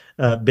on.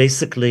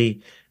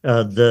 Basically,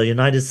 the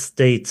United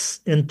States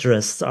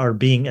interests are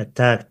being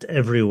attacked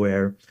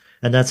everywhere,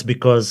 and that's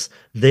because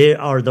they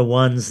are the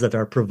ones that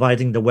are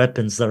providing the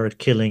weapons that are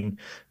killing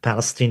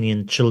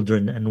Palestinian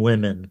children and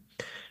women.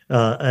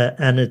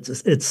 And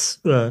it's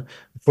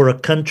for a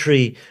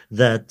country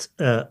that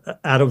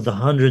out of the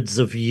hundreds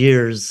of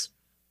years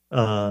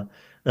of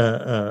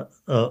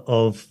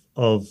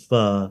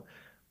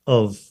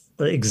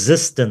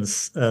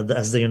existence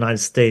as the United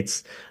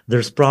States,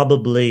 there's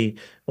probably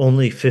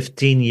only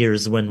 15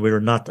 years when we're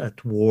not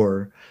at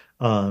war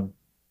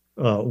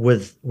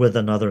with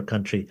another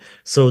country.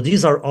 So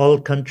these are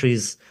all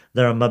countries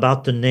that I'm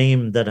about to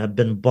name that have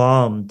been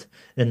bombed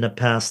in the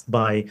past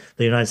by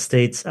the United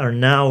States. Are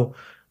now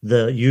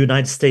the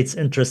United States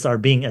interests are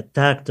being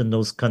attacked in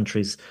those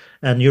countries,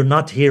 and you're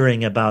not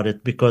hearing about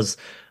it because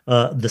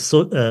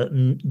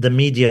the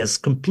media is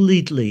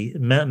completely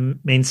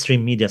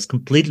mainstream media is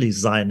completely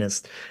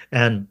Zionist,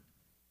 and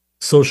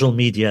social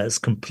media is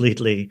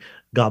completely,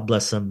 God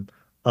bless them,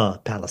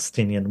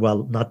 Palestinian.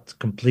 Well, not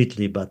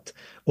completely, but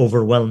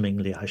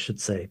overwhelmingly, I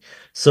should say.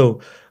 So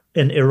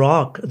in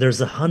Iraq, there's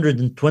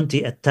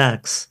 120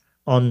 attacks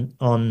on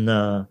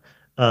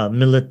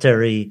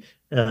military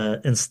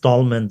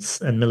installments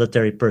and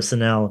military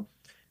personnel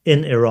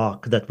in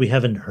Iraq that we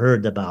haven't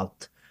heard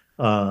about.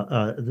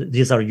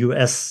 These are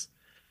U.S.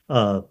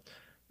 On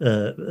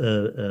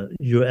the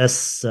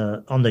U.S.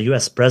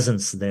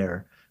 presence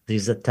there.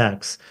 These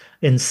attacks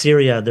in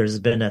Syria. There's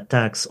been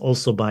attacks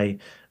also by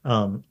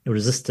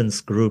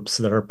resistance groups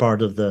that are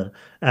part of the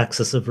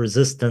axis of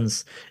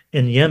resistance.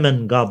 In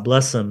Yemen, God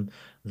bless them,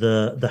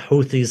 the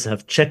Houthis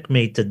have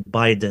checkmated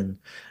Biden.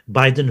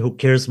 Biden, who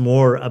cares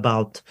more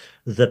about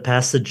the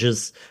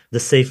passages, the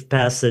safe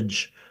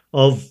passage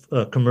of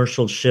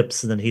commercial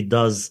ships than he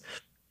does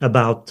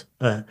about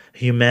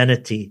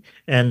humanity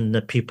and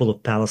the people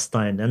of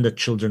Palestine and the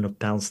children of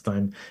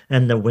Palestine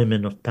and the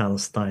women of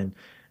Palestine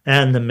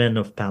and the men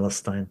of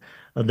Palestine.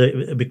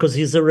 Because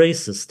he's a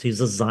racist,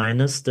 he's a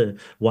Zionist, a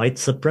white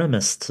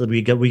supremacist.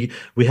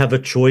 We have a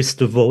choice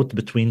to vote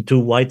between two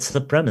white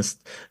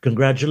supremacists.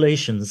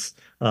 Congratulations,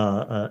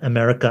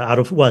 America, out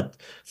of what,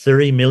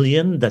 30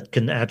 million that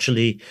can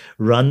actually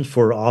run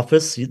for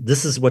office?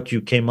 This is what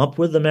you came up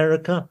with,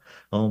 America?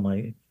 Oh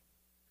my,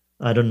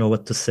 I don't know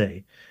what to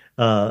say.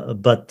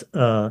 But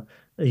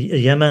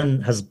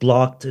Yemen is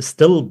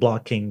still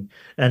blocking,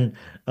 and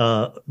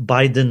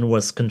Biden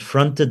was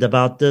confronted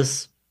about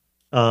this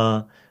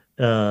the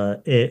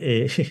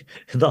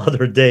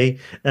other day,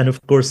 and of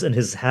course, in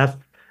his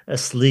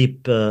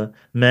half-asleep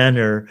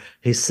manner,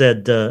 he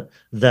said that,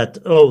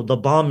 the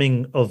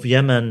bombing of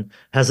Yemen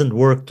hasn't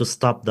worked to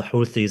stop the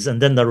Houthis.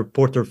 And then the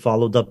reporter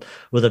followed up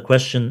with a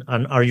question,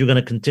 are you going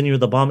to continue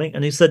the bombing?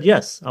 And he said,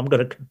 yes, I'm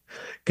going to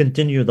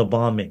continue the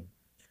bombing.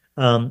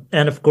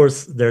 And of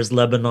course, there's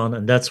Lebanon,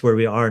 and that's where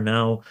we are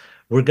now.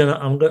 You're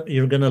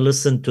gonna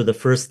listen to the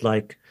first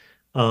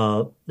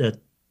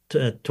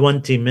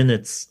 20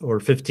 minutes or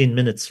 15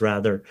 minutes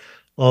rather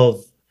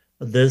of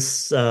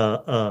this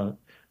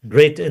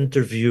great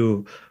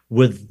interview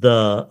with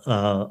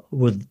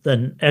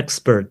an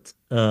expert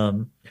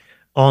on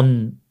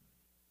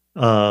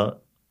the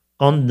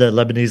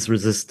Lebanese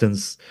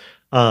resistance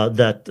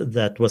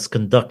that was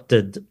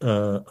conducted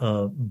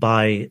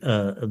by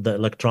the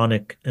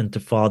electronic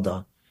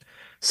intifada.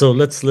 So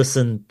let's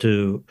listen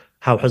to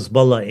how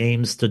Hezbollah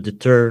aims to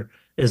deter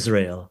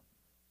Israel.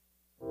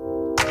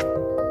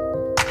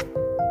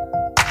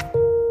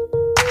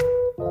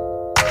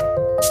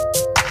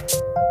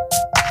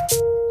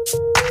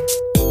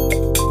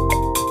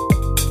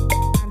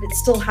 And it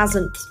still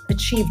hasn't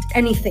achieved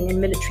anything in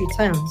military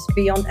terms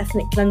beyond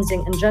ethnic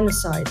cleansing and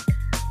genocide.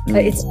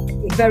 It's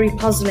very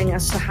puzzling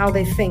as to how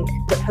they think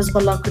that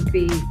Hezbollah could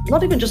be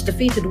not even just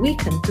defeated,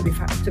 weakened, to be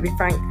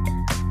frank.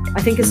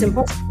 I think it's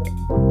impossible.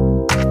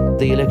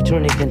 The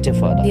Electronic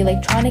Intifada. The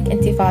Electronic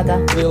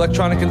Intifada. The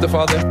Electronic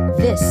Intifada.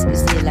 This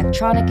is the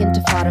Electronic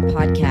Intifada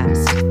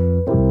podcast.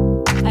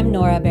 I'm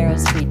Nora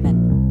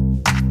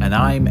Barrows-Friedman. And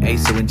I'm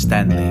Asa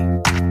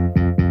Winstanley.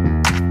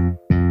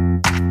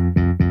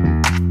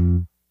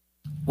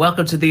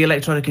 Welcome to the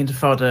Electronic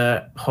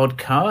Intifada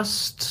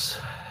podcast.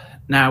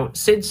 Now,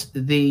 since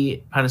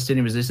the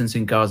Palestinian resistance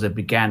in Gaza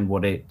began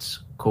what it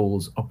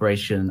calls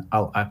Operation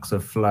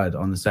Al-Aqsa Flood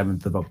on the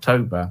 7th of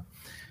October,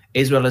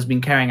 Israel has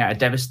been carrying out a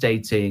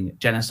devastating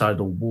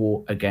genocidal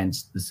war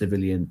against the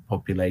civilian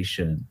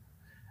population.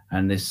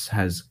 And this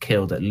has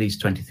killed at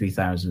least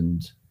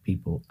 23,000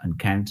 people and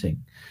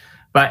counting.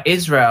 But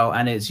Israel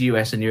and its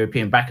US and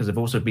European backers have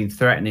also been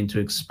threatening to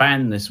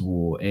expand this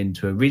war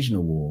into a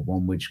regional war,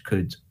 one which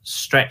could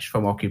stretch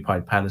from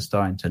occupied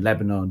Palestine to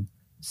Lebanon,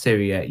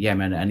 Syria,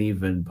 Yemen, and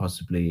even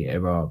possibly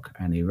Iraq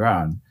and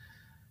Iran.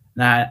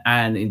 Now,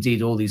 and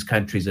indeed, all these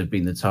countries have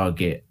been the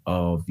target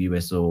of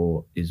US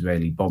or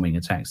Israeli bombing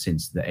attacks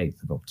since the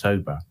 8th of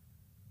October.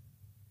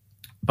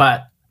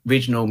 But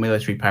regional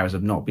military powers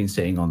have not been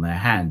sitting on their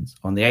hands.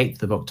 On the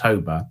 8th of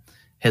October,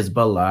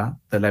 Hezbollah,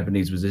 the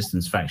Lebanese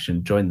resistance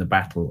faction, joined the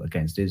battle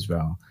against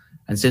Israel.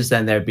 And since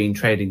then, they've been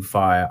trading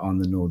fire on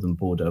the northern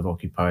border of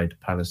occupied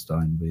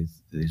Palestine with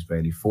the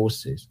Israeli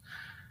forces.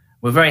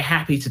 We're very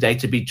happy today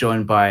to be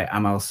joined by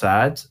Amal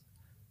Saad,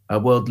 a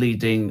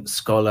world-leading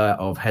scholar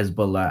of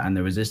Hezbollah and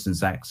the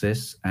resistance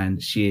axis,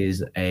 and she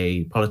is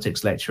a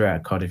politics lecturer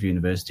at Cardiff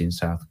University in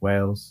South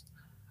Wales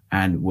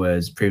and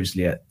was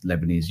previously at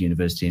Lebanese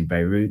University in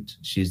Beirut.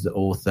 She's the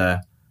author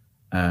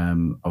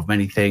of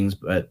many things,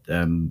 but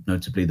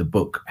notably the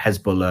book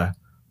Hezbollah,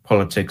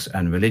 Politics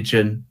and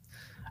Religion.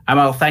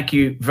 Amal, thank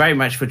you very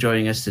much for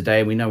joining us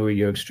today. We know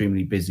you're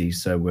extremely busy,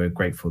 so we're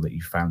grateful that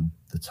you found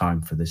the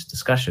time for this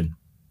discussion.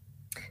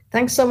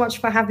 Thanks so much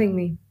for having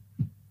me.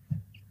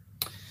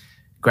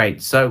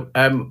 Great. So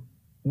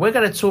we're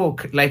going to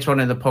talk later on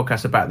in the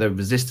podcast about the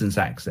resistance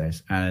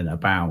axis and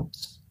about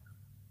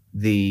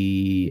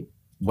the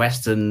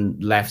Western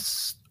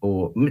left's,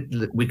 or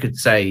we could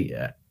say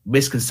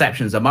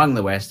misconceptions among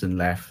the Western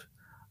left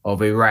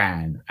of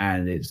Iran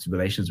and its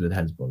relations with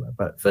Hezbollah.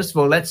 But first of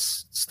all,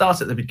 let's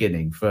start at the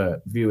beginning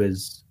for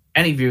viewers,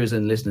 any viewers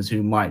and listeners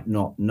who might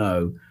not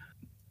know.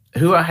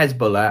 Who are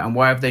Hezbollah and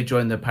why have they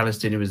joined the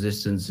Palestinian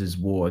resistance's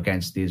war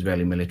against the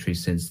Israeli military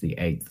since the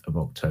 8th of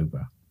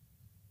October?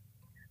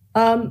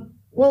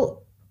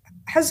 Well,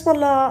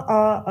 Hezbollah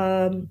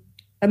are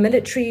a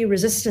military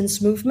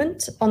resistance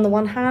movement on the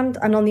one hand,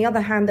 and on the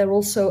other hand, they're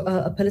also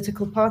a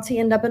political party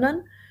in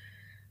Lebanon.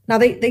 Now,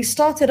 they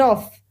started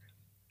off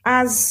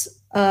as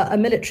a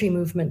military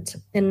movement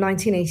in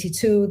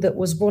 1982 that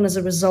was born as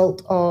a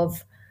result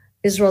of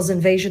Israel's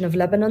invasion of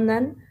Lebanon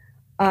then.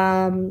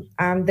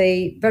 And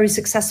they very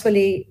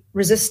successfully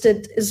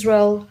resisted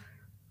Israel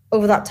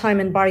over that time.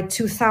 And by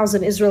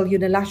 2000, Israel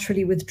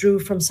unilaterally withdrew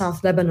from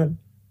South Lebanon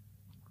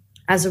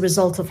as a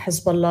result of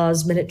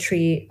Hezbollah's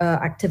military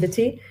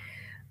activity.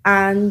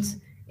 And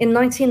in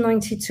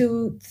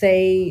 1992,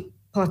 they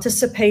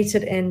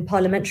participated in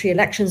parliamentary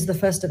elections, the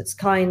first of its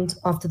kind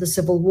after the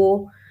Civil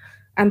War.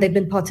 And they've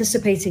been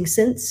participating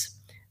since.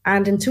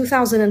 And in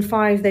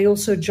 2005, they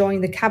also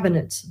joined the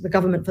cabinet, the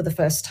government, for the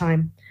first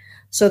time.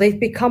 So they've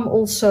become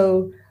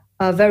also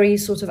very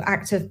sort of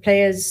active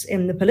players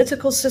in the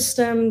political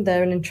system.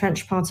 They're an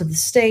entrenched part of the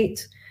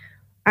state.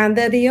 And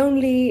they're the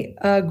only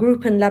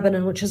group in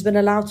Lebanon which has been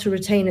allowed to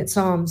retain its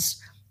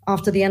arms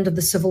after the end of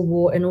the Civil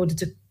War in order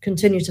to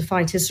continue to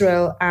fight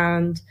Israel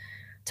and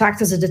to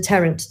act as a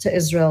deterrent to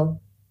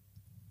Israel.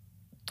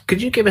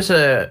 Could you give us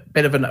a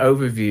bit of an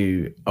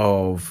overview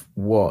of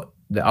what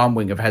the arm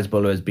wing of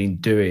Hezbollah has been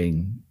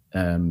doing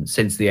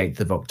since the 8th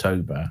of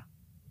October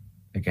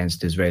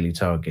against Israeli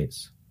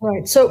targets?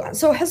 Right. So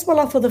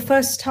Hezbollah, for the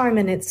first time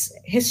in its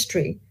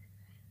history,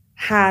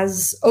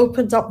 has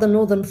opened up the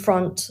northern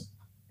front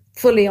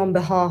fully on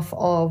behalf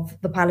of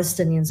the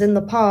Palestinians. In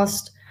the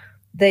past,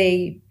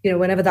 they,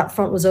 whenever that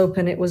front was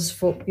open, it was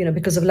for,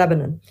 because of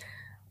Lebanon.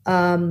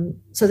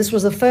 So this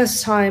was the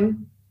first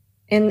time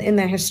in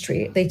their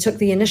history they took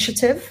the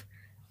initiative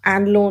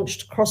and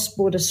launched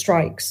cross-border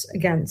strikes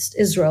against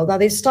Israel. Now,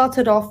 they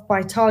started off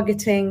by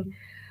targeting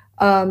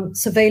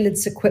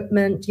surveillance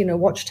equipment,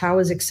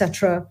 watchtowers,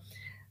 etc.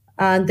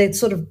 And they'd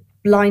sort of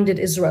blinded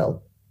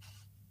Israel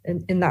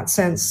in that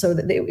sense, so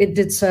that it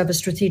did serve a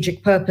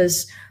strategic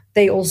purpose.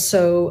 They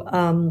also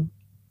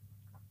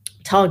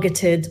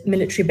targeted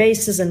military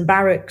bases and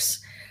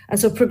barracks. And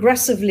so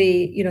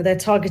progressively, their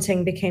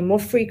targeting became more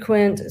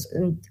frequent,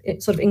 and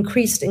it sort of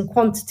increased in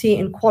quantity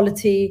and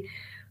quality.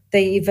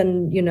 They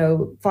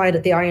even, fired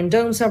at the Iron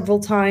Dome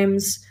several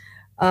times.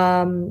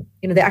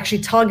 They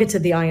actually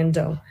targeted the Iron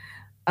Dome.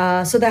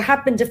 So there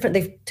have been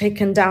they've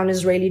taken down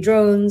Israeli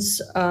drones,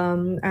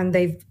 and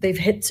they've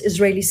hit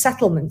Israeli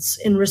settlements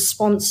in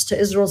response to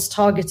Israel's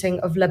targeting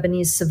of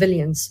Lebanese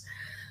civilians.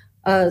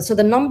 So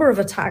the number of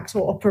attacks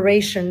or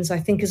operations, I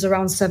think, is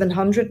around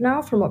 700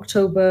 now from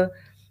October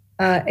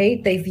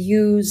 8. They've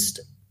used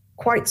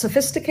quite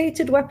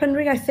sophisticated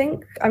weaponry, I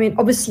think. I mean,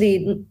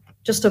 obviously,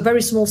 just a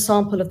very small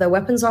sample of their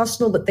weapons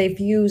arsenal, but they've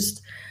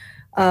used,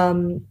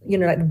 like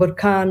the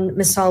Burkan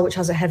missile, which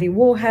has a heavy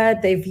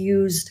warhead. They've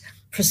used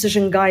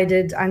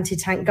precision-guided,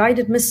 anti-tank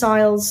guided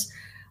missiles.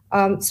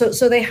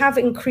 So they have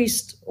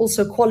increased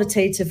also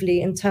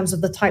qualitatively in terms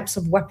of the types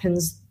of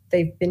weapons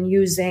they've been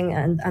using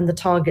and the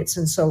targets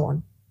and so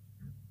on.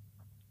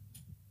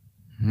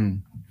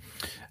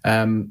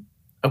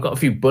 I've got a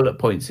few bullet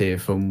points here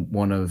from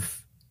one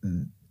of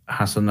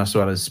Hassan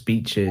Nasrallah's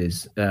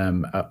speeches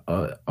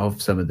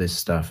of some of this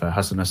stuff.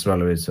 Hassan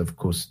Nasrallah is, of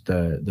course,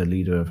 the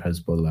leader of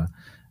Hezbollah.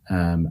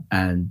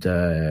 And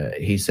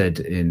he said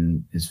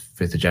in his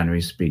 5th of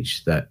January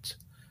speech that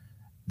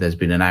there's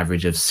been an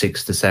average of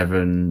 6 to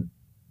 7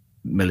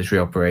 military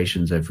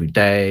operations every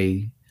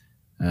day.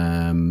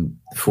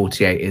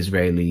 48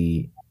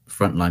 Israeli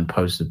frontline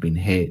posts have been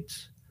hit.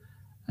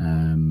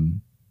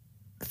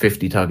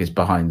 50 targets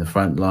behind the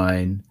front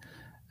line.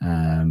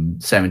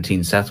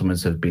 17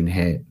 settlements have been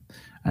hit.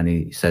 And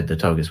he said the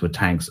targets were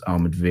tanks,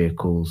 armored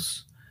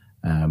vehicles,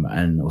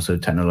 and also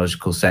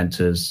technological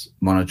centers,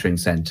 monitoring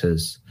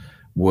centers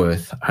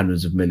worth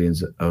hundreds of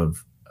millions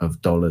of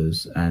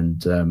dollars.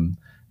 And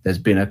there's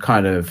been a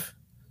kind of,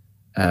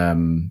 I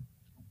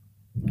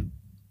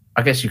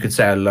guess you could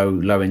say, a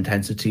low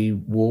intensity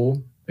war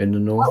in the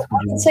north. I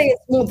would say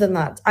it's more than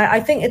that. I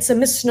think it's a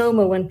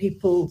misnomer when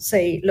people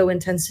say low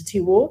intensity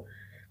war,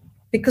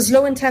 because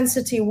low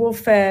intensity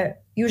warfare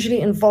usually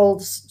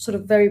involves sort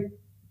of very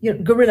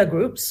guerrilla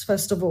groups,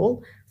 first of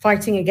all,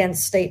 fighting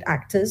against state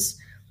actors.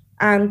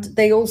 And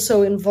they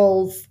also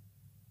involve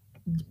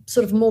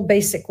sort of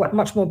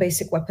much more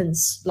basic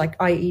weapons like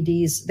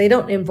IEDs. They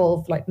don't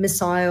involve like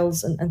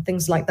missiles and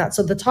things like that.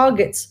 So the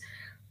targets,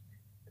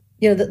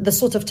 the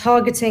sort of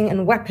targeting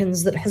and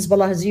weapons that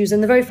Hezbollah has used,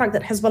 and the very fact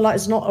that Hezbollah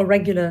is not a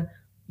regular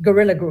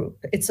guerrilla group,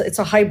 it's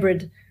a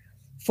hybrid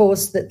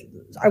force that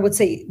I would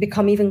say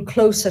become even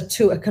closer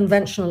to a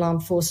conventional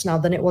armed force now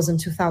than it was in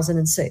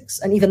 2006.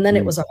 And even then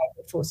it was a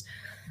hybrid force.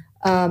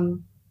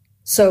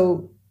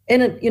 So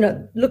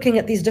looking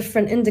at these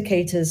different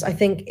indicators, I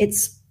think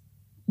it's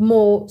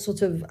more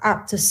sort of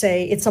apt to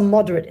say it's a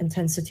moderate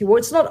intensity war.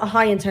 It's not a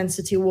high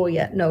intensity war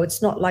yet. No,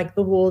 it's not like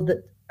the war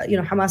that,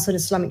 Hamas and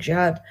Islamic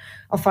Jihad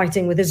are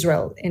fighting with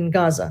Israel in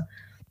Gaza.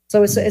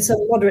 So it's a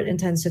moderate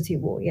intensity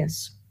war,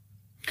 yes.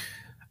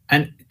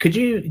 And could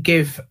you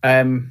give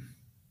an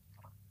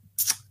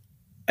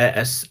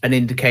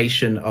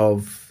indication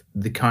of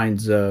the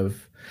kinds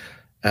of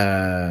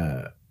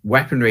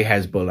weaponry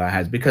Hezbollah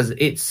has? Because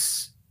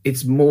it's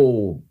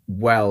more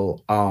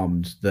well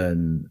armed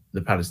than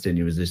the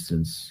Palestinian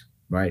resistance,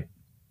 right?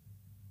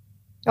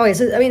 Oh,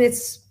 yes. I mean,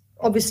 it's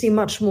obviously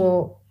much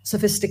more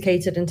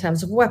sophisticated in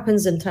terms of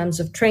weapons, in terms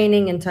of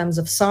training, in terms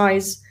of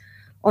size,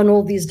 on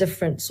all these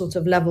different sort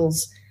of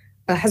levels.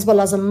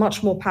 Hezbollah is a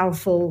much more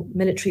powerful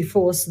military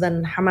force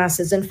than Hamas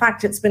is. In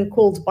fact, it's been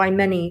called by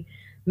many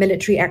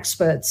military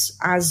experts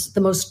as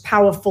the most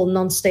powerful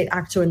non-state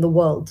actor in the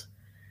world.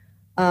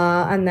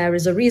 And there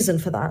is a reason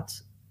for that.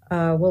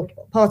 Well,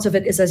 part of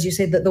it is, as you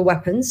say, that the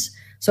weapons.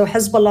 So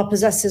Hezbollah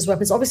possesses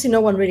weapons. Obviously,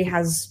 no one really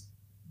has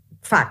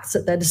facts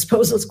at their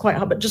disposal. It's quite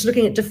hard, but just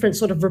looking at different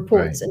sort of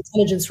reports,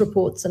 intelligence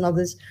reports and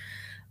others,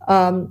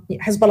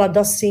 Hezbollah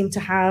does seem to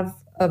have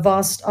a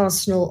vast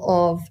arsenal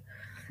of,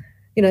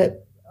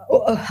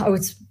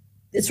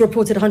 it's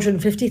reported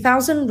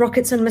 150,000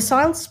 rockets and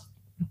missiles.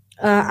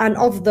 And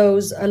of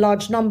those, a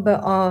large number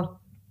are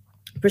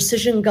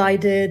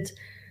precision-guided.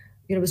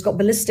 It's got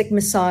ballistic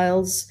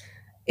missiles.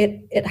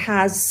 It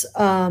has,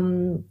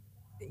 anti-tank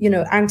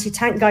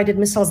guided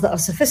missiles that are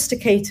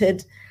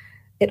sophisticated.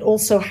 It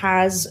also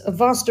has a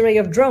vast array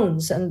of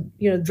drones, and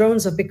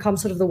drones have become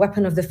sort of the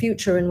weapon of the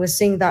future, and we're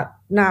seeing that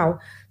now.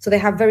 So they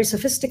have very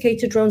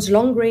sophisticated drones,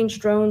 long-range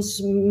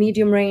drones,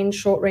 medium-range,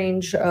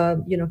 short-range,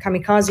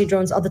 kamikaze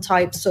drones, other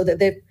types. So that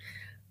they've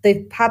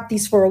had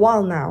these for a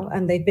while now,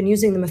 and they've been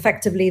using them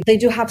effectively. They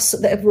do have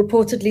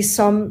reportedly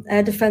some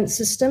air defense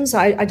systems.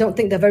 I don't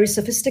think they're very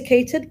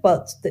sophisticated,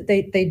 but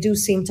they do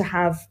seem to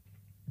have,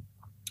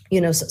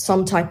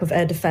 some type of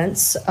air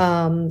defense.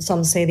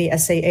 Some say the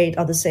SA-8,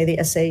 others say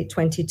the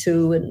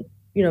SA-22, and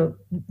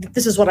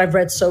this is what I've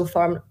read so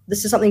far.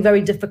 This is something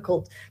very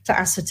difficult to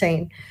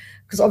ascertain,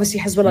 because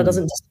obviously Hezbollah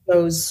doesn't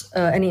disclose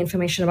any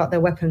information about their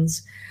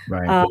weapons.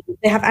 Right.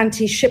 They have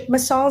anti-ship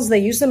missiles. They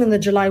use them in the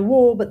July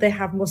war, but they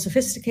have more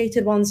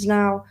sophisticated ones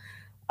now.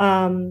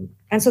 And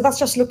so that's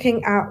just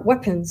looking at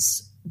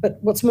weapons. But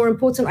what's more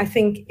important, I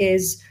think,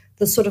 is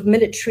the sort of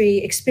military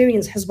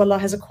experience Hezbollah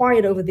has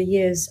acquired over the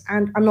years.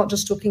 And I'm not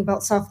just talking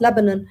about South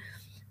Lebanon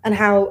and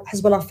how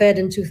Hezbollah fared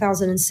in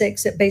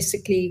 2006. It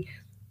basically,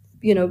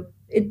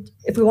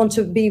 if we want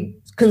to be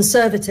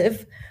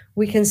conservative,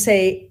 we can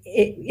say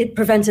it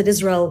prevented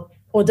Israel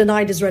or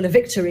denied Israel a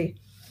victory.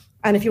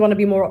 And if you want to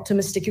be more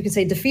optimistic, you can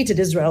say defeated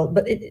Israel.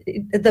 But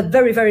at the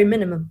very, very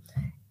minimum,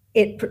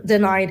 it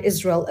denied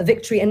Israel a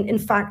victory. And in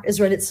fact,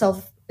 Israel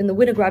itself, in the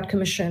Winograd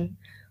Commission,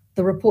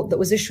 the report that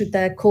was issued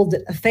there called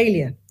it a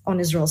failure on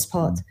Israel's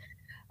part.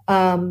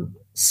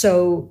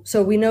 So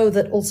we know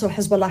that also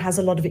Hezbollah has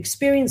a lot of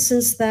experience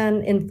since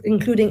then,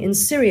 including in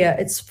Syria.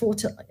 It's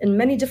fought in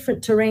many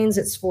different terrains.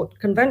 It's fought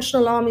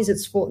conventional armies.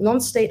 It's fought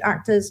non-state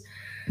actors,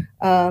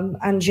 and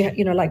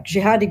like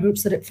jihadi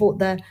groups that it fought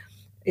there.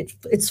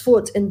 It's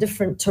fought in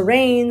different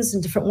terrains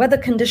and different weather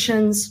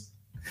conditions.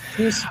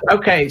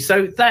 Okay,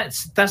 so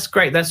that's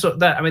great. That's a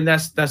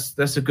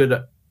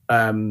good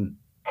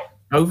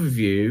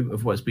overview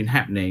of what's been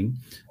happening.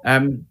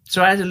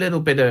 So add a little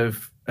bit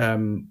of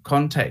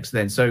context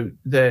then. So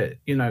the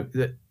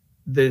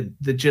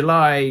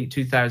July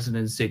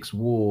 2006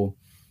 war,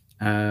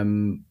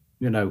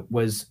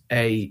 was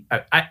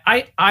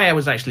I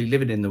was actually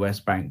living in the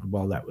West Bank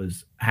while that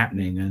was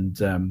happening,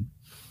 and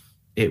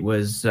it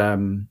was a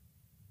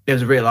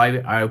real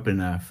eye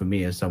opener for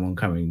me as someone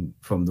coming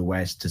from the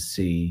West to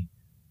see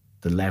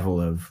the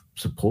level of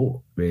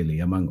support really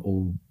among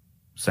all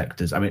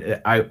sectors. I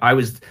mean, I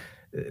was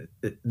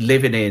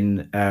living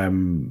in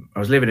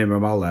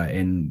Ramallah,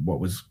 in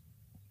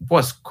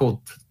what's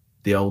called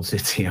the old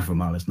city of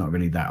Ramallah. It's not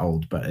really that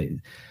old, but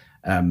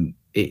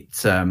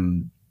it's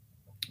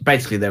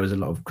basically there was a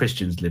lot of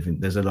Christians living.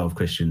 There's a lot of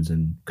Christians,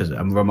 and because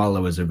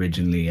Ramallah was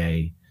originally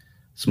a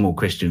small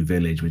Christian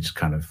village, which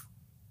kind of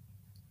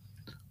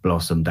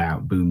boomed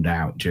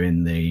out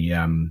during the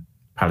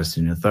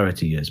Palestinian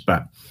Authority years.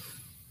 But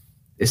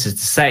this is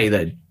to say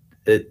that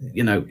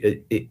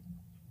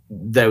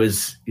there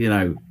was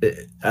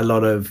a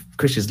lot of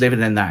Christians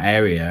living in that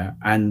area,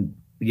 and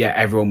yet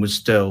everyone was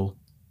still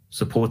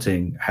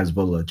supporting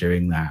Hezbollah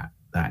during that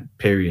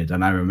period.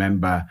 And I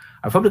remember,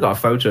 I've probably got a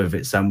photo of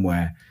it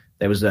somewhere.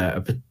 There was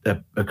a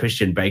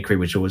Christian bakery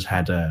which always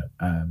had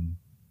an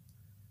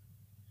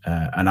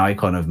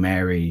icon of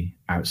Mary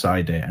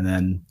outside it, and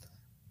then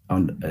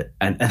and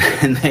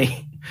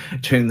they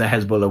during the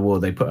Hezbollah war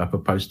they put up a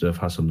poster of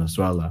Hassan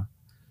Nasrallah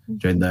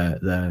during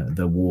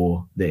the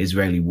war, the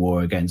Israeli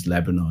war against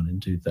Lebanon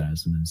in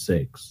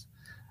 2006,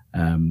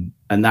 and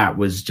that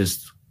was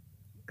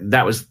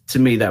to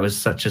me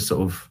such a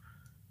sort of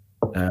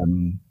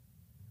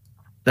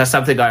that's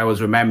something I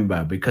always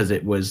remember, because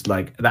it was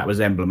like that was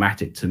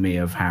emblematic to me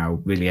of how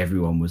really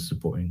everyone was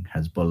supporting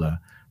Hezbollah,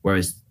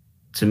 whereas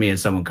to me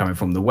as someone coming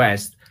from the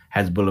West,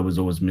 Hezbollah was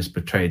always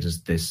misportrayed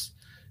as this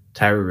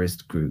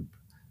terrorist group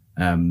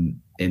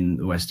in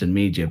the Western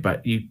media.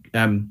 But you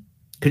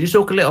could you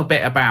talk a little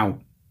bit about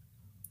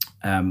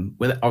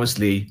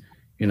obviously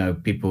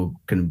people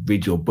can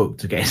read your book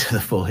to get into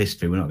the full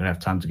history. We're not going to have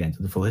time to get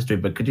into the full history,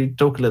 but could you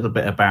talk a little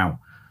bit about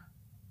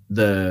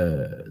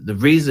the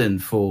reason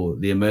for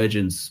the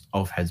emergence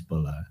of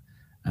Hezbollah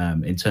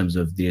in terms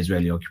of the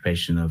Israeli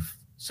occupation of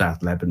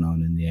South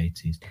Lebanon in the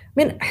 80s? I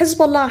mean,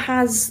 Hezbollah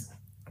has,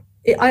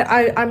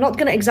 I'm not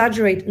going to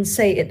exaggerate and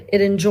say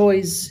it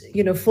enjoys,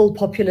 full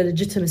popular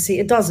legitimacy.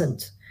 It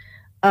doesn't.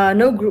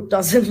 No group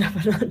does in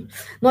Lebanon.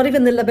 Not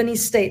even the Lebanese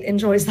state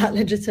enjoys that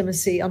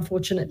legitimacy,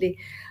 unfortunately.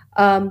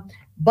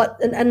 But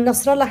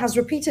Nasrallah has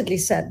repeatedly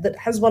said that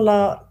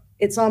Hezbollah,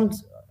 its armed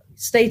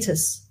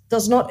status,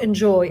 does not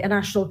enjoy a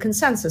national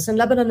consensus. And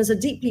Lebanon is a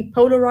deeply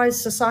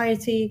polarized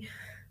society.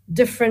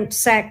 Different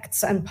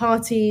sects and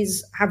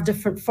parties have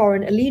different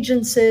foreign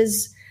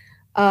allegiances,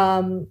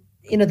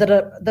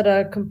 that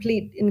are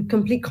in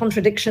complete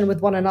contradiction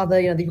with one another.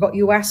 You've got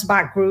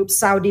US-backed groups,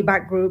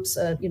 Saudi-backed groups,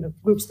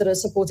 groups that are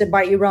supported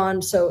by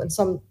Iran. So, and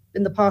some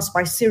in the past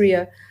by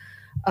Syria.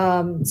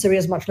 Syria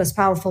is much less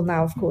powerful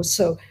now, of course.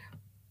 So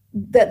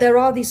there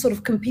are these sort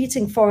of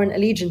competing foreign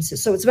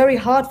allegiances. So it's very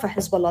hard for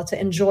Hezbollah to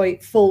enjoy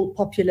full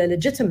popular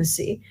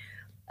legitimacy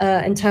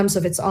in terms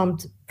of its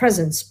armed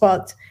presence.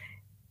 But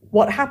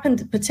what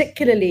happened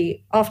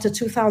particularly after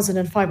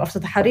 2005, after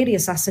the Hariri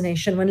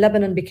assassination, when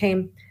Lebanon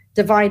became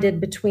divided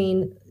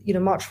between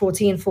March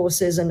 14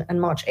 forces and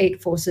March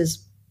 8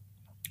 forces,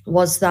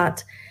 was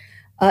that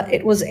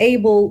it was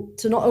able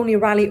to not only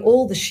rally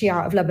all the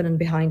Shia of Lebanon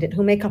behind it,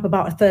 who make up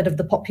about a third of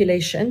the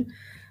population,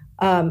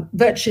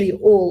 virtually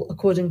all,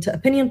 according to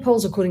opinion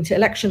polls, according to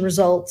election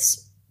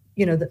results,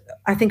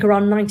 I think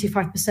around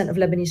 95% of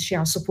Lebanese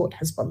Shia support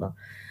Hezbollah.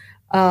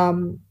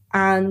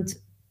 And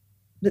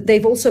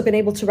they've also been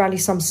able to rally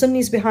some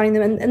Sunnis behind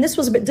them. And this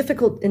was a bit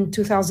difficult in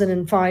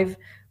 2005,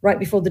 right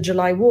before the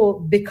July war,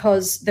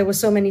 because there were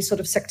so many sort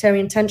of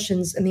sectarian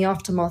tensions in the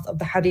aftermath of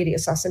the Hariri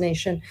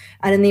assassination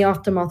and in the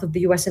aftermath of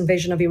the US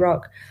invasion of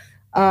Iraq.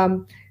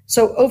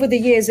 So over the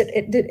years,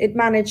 it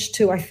managed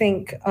to, I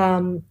think,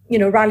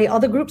 rally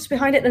other groups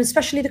behind it, and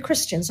especially the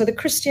Christians. So the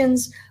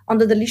Christians,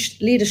 under the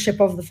leadership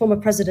of the former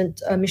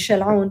president,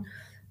 Michel Aoun,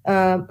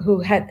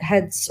 who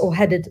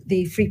headed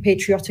the Free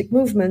Patriotic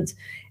Movement,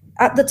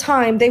 at the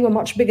time, they were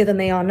much bigger than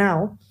they are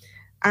now.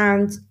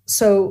 And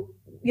so,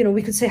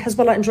 we could say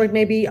Hezbollah enjoyed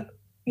maybe,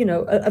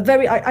 a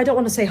very, I don't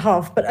want to say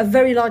half, but a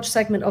very large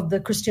segment of the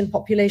Christian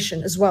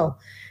population as well.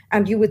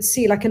 And you would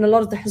see, like in a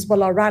lot of the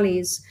Hezbollah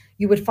rallies,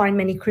 you would find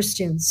many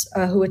Christians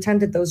who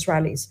attended those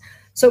rallies.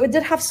 So it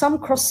did have some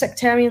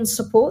cross-sectarian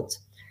support.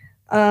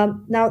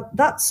 Now,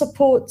 that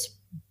support,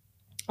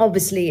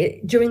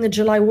 obviously, during the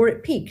July war,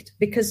 it peaked,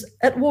 because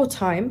at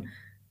wartime,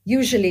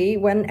 usually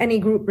when any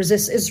group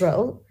resists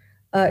Israel,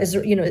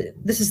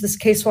 this is this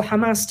case for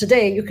Hamas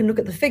today. You can look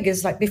at the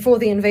figures, like before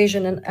the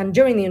invasion and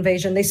during the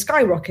invasion, they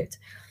skyrocket.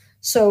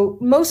 So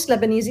most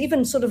Lebanese,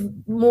 even sort of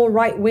more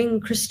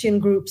right-wing Christian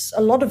groups,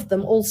 a lot of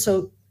them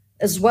also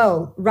as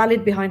well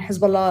rallied behind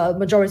Hezbollah. A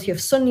majority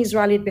of Sunnis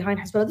rallied behind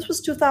Hezbollah. This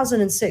was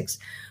 2006,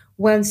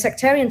 when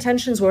sectarian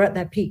tensions were at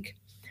their peak.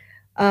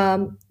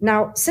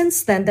 Now,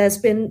 since then, there's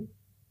been,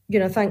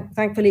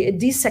 thankfully, a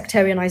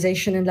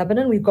desectarianization in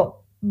Lebanon. We've got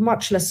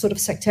much less sort of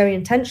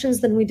sectarian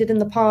tensions than we did in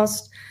the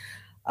past.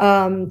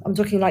 I'm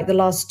talking like the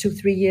last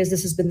 2-3 years,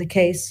 this has been the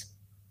case.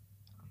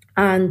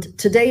 And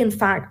today, in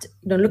fact,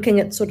 looking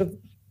at sort of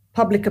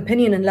public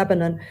opinion in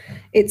Lebanon,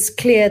 it's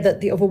clear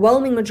that the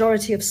overwhelming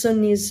majority of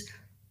Sunnis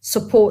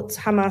support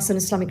Hamas and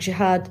Islamic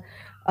Jihad.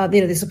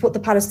 They support the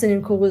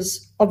Palestinian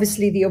cause.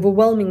 Obviously, the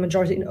overwhelming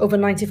majority, over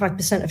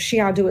 95% of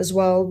Shia do as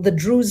well. The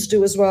Druze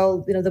do as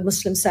well. The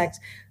Muslim sect,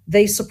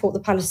 they support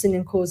the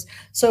Palestinian cause.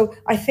 So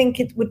I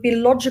think it would be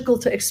logical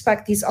to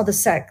expect these other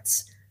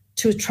sects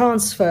to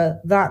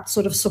transfer that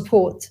sort of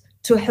support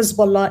to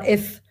Hezbollah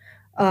if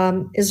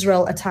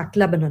Israel attacked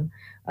Lebanon,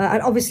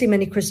 and obviously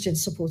many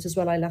Christians support as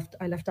well. I left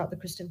out the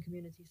Christian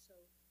community.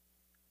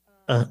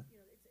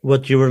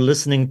 What you were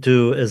listening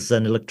to is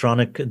an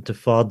Electronic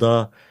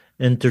Intifada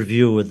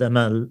interview with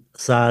Amal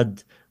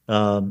Saad.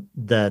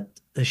 That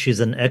she's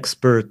an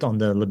expert on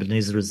the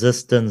Lebanese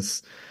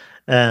resistance,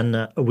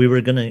 and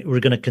we're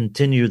gonna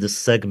continue this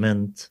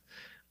segment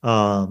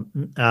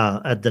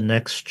at the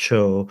next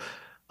show.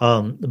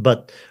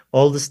 But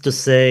all this to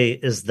say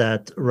is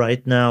that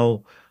right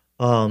now,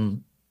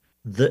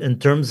 in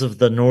terms of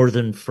the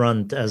Northern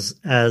Front,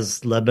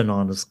 as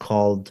Lebanon is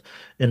called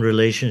in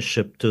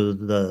relationship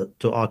to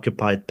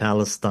occupied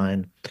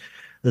Palestine,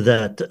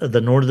 that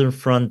the Northern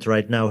Front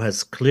right now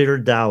has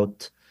cleared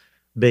out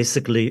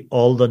basically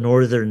all the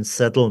northern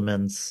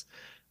settlements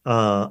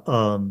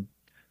to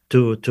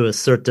a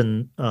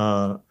certain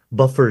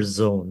buffer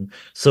zone.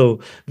 So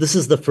this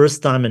is the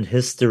first time in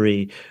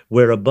history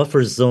where a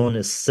buffer zone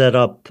is set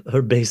up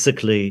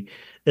basically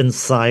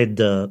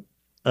inside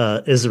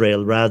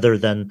Israel, rather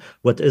than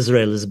what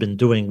Israel has been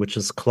doing, which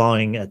is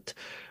clawing at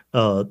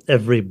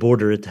every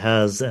border it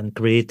has and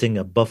creating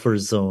a buffer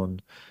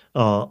zone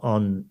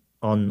on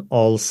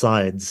all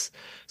sides.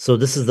 So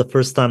this is the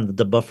first time that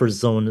the buffer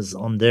zone is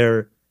on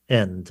their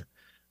end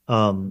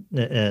and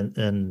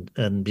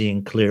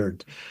being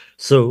cleared.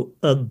 So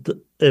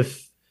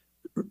if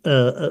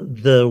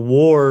the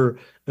war,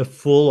 a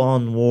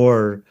full-on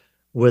war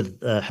with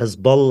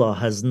Hezbollah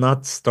has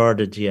not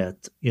started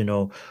yet,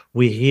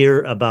 we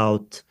hear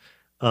about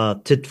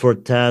tit for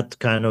tat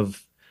kind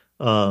of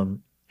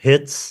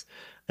hits.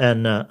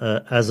 And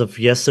as of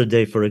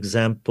yesterday, for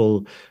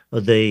example,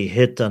 they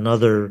hit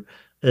another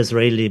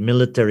Israeli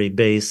military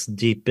base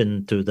deep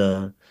into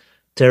the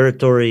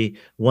territory,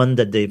 one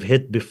that they've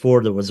hit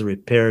before that was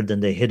repaired,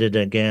 and they hit it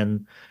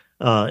again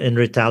in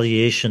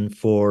retaliation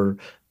for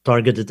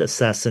targeted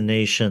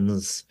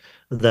assassinations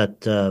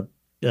that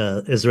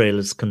Israel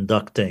is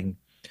conducting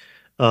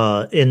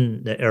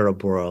in the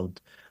Arab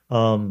world.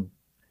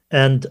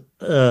 And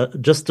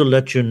just to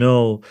let you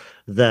know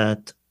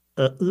that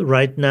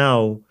right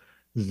now,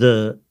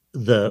 the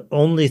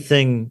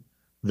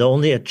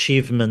only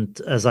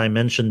achievement, as I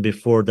mentioned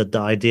before, that the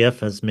IDF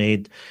has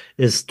made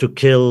is to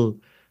kill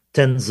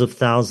tens of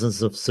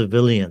thousands of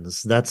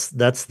civilians. That's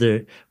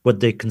what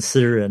they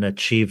consider an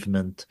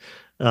achievement.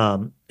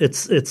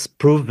 It's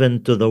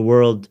proven to the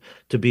world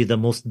to be the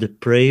most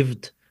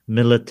depraved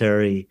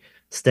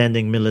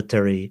standing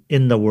military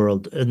in the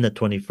world in the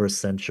 21st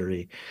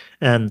century.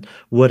 And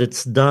what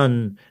it's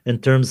done in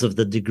terms of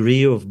the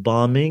degree of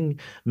bombing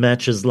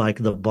matches like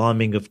the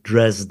bombing of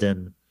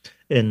Dresden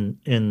in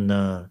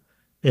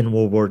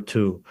World War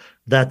II.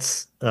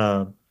 That's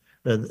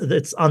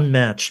it's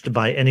unmatched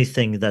by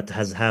anything that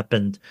has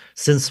happened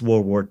since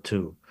World War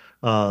II.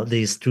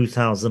 These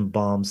 2,000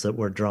 bombs that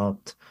were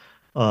dropped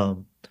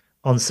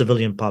on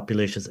civilian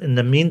populations. In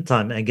the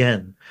meantime,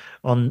 again,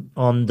 on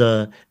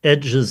the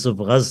edges of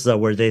Gaza,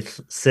 where they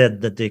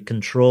said that they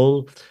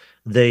control,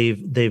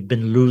 they've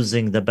been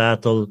losing the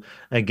battle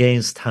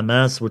against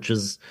Hamas, which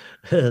is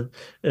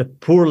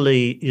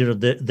poorly,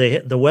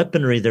 the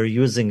weaponry they're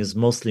using is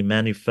mostly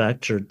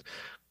manufactured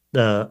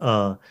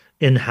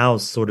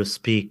in-house, so to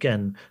speak,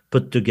 and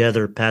put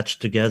together,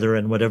 patched together,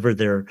 and whatever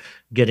they're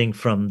getting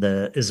from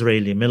the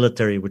Israeli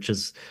military, which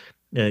is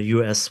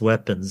U.S.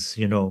 weapons.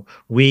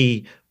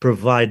 We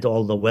provide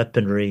all the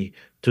weaponry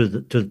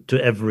to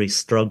every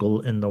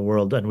struggle in the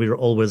world, and we're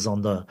always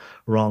on the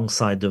wrong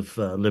side of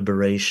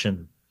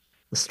liberation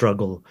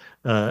struggle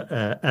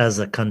as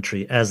a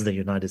country, as the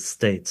United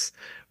States.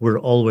 We're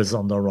always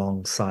on the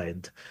wrong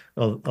side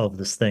of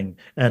this thing.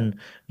 And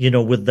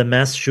with the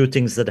mass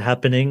shootings that are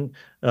happening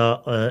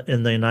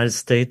in the United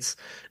States,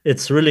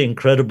 it's really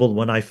incredible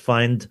when I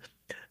find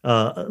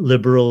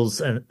liberals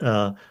and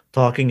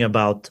talking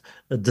about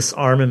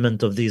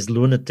disarmament of these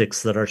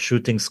lunatics that are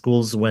shooting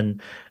schools when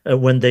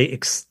they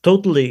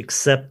totally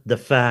accept the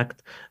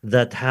fact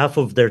that half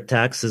of their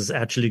taxes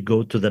actually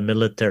go to the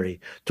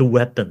military, to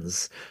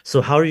weapons.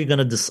 So how are you going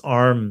to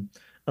disarm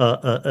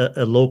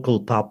a local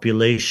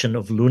population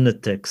of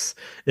lunatics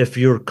if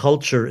your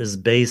culture is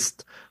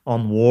based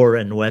on war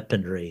and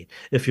weaponry,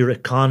 if your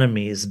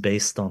economy is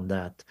based on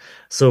that.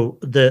 So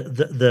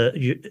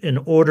in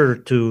order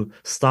to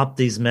stop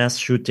these mass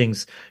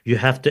shootings, you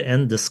have to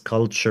end this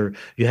culture.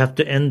 You have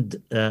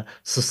to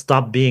so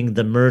stop being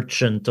the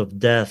merchant of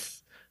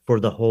death for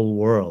the whole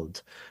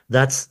world.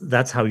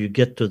 That's how you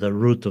get to the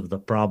root of the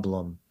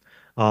problem.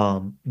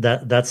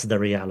 That's the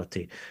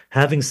reality.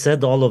 Having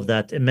said all of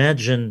that,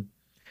 imagine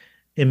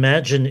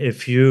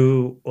if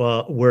you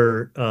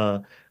were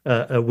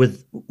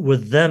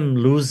with them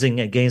losing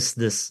against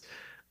this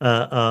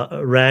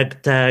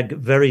ragtag,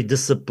 very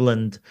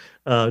disciplined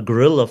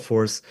guerrilla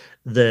force.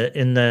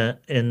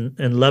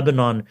 In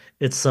Lebanon,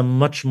 it's a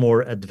much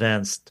more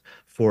advanced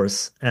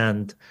force,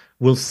 and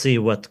we'll see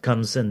what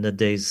comes in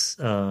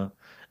the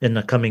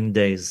coming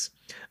days.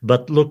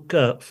 But look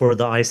for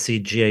the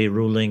ICJ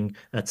ruling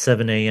at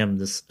 7 a.m.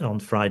 on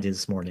Friday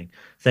this morning.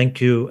 Thank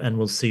you, and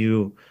we'll see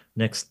you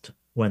next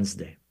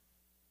Wednesday.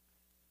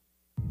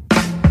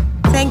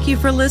 Thank you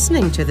for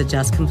listening to the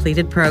Just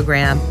Completed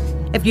program.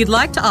 If you'd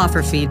like to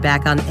offer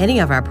feedback on any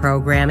of our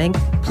programming,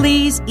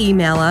 please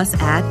email us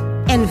at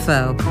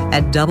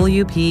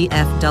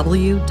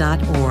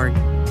info@wpfw.org.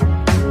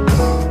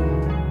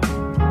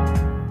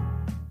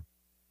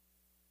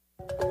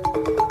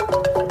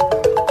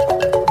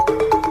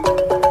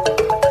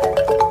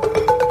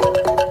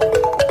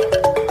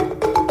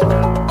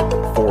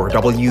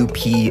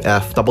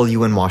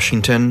 WPFW in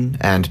Washington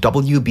and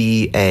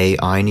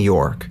WBAI New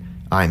York,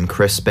 I'm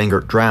Chris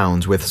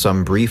Bangert-Drowns with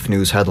some brief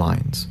news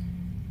headlines.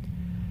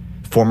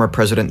 Former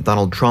President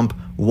Donald Trump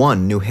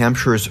won New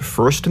Hampshire's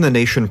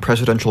first-in-the-nation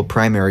presidential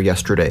primary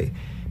yesterday,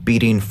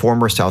 beating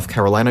former South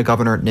Carolina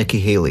Governor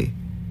Nikki Haley.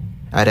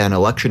 At an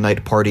election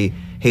night party,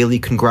 Haley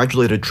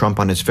congratulated Trump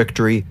on his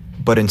victory,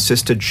 but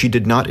insisted she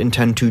did not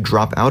intend to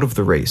drop out of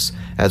the race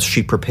as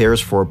she prepares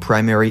for a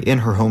primary in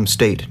her home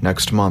state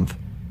next month.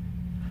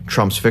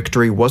 Trump's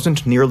victory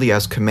wasn't nearly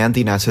as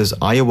commanding as his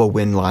Iowa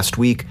win last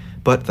week,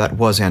 but that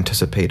was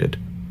anticipated.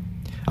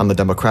 On the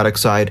Democratic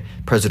side,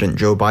 President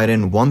Joe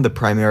Biden won the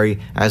primary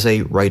as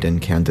a write-in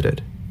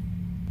candidate.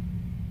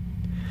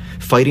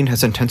 Fighting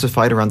has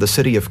intensified around the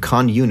city of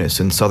Khan Yunis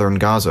in southern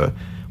Gaza,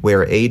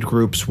 where aid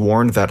groups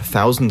warned that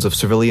thousands of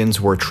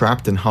civilians were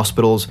trapped in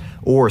hospitals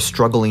or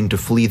struggling to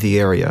flee the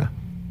area.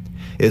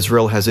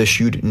 Israel has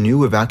issued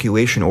new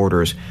evacuation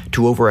orders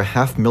to over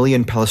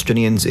 500,000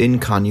 Palestinians in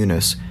Khan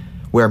Yunis,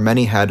 where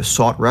many had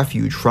sought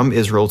refuge from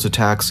Israel's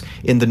attacks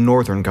in the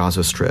northern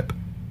Gaza Strip.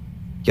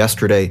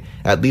 Yesterday,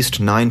 at least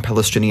 9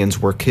 Palestinians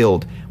were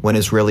killed when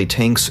Israeli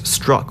tanks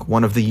struck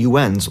one of the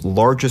UN's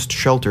largest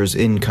shelters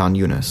in Khan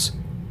Yunis.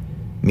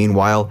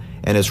 Meanwhile,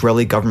 an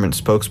Israeli government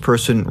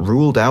spokesperson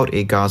ruled out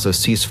a Gaza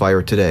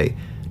ceasefire today,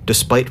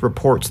 despite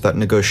reports that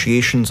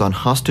negotiations on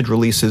hostage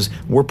releases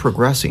were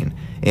progressing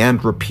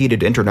and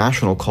repeated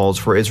international calls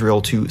for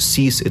Israel to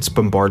cease its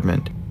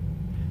bombardment.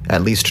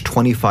 At least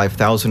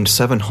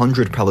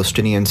 25,700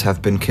 Palestinians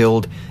have been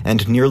killed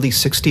and nearly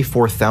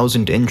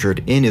 64,000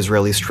 injured in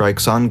Israeli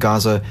strikes on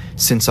Gaza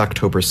since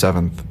October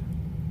 7th.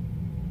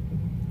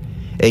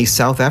 A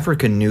South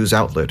African news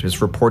outlet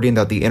is reporting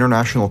that the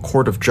International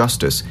Court of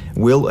Justice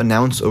will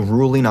announce a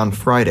ruling on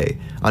Friday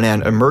on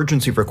an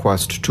emergency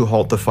request to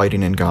halt the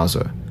fighting in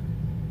Gaza.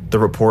 The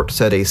report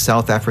said a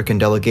South African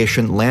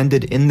delegation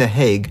landed in The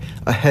Hague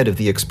ahead of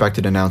the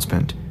expected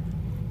announcement.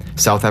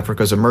 South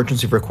Africa's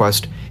emergency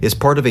request is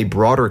part of a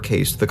broader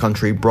case the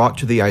country brought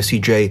to the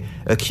ICJ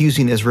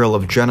accusing Israel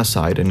of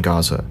genocide in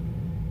Gaza.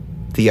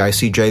 The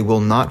ICJ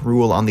will not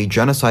rule on the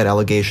genocide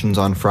allegations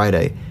on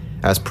Friday,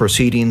 as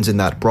proceedings in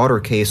that broader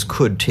case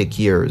could take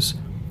years.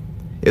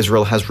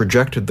 Israel has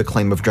rejected the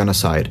claim of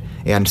genocide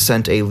and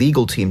sent a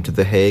legal team to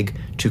The Hague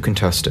to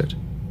contest it.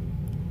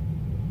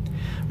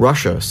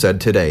 Russia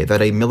said today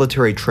that a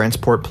military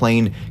transport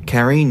plane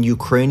carrying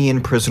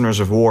Ukrainian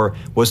prisoners of war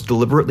was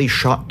deliberately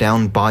shot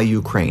down by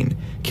Ukraine,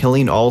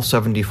 killing all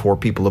 74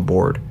 people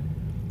aboard.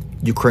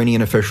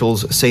 Ukrainian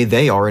officials say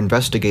they are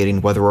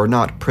investigating whether or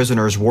not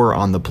prisoners were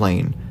on the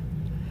plane.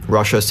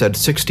 Russia said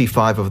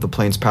 65 of the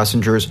plane's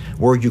passengers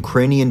were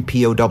Ukrainian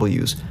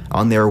POWs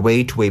on their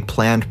way to a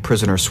planned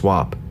prisoner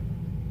swap.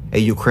 A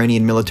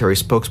Ukrainian military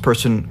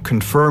spokesperson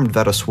confirmed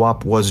that a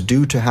swap was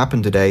due to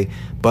happen today,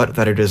 but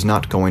that it is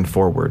not going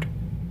forward.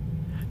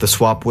 The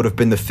swap would have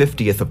been the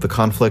 50th of the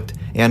conflict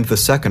and the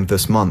 2nd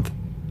this month.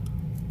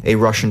 A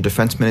Russian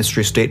Defense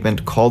Ministry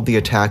statement called the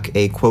attack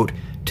a, quote,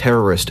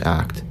 terrorist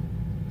act.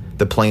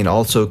 The plane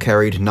also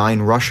carried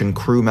 9 Russian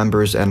crew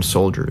members and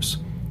soldiers.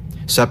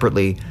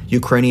 Separately,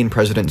 Ukrainian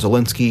President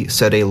Zelensky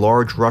said a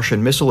large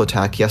Russian missile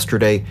attack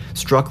yesterday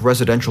struck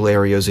residential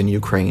areas in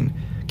Ukraine,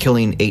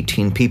 killing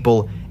 18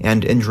 people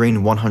and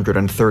injuring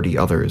 130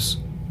 others.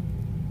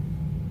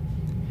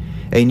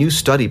 A new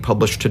study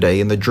published today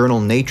in the journal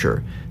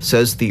Nature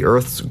says the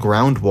Earth's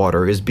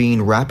groundwater is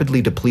being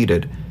rapidly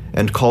depleted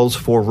and calls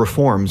for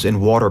reforms in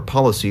water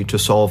policy to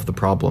solve the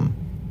problem.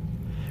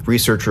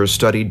 Researchers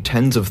studied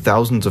tens of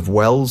thousands of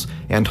wells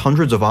and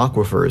hundreds of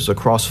aquifers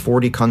across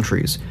 40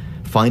 countries,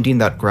 finding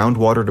that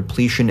groundwater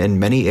depletion in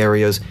many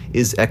areas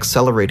is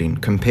accelerating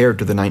compared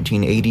to the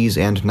 1980s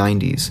and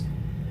 90s.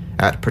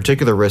 At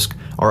particular risk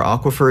are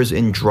aquifers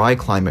in dry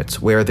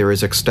climates where there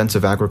is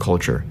extensive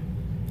agriculture.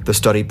 The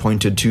study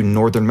pointed to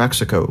northern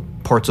Mexico,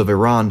 parts of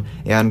Iran,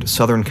 and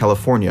southern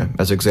California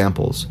as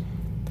examples.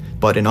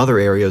 But in other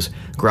areas,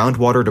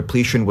 groundwater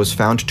depletion was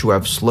found to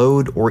have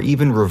slowed or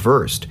even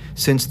reversed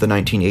since the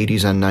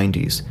 1980s and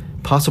 90s,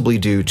 possibly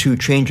due to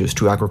changes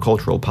to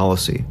agricultural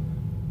policy.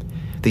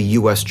 The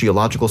U.S.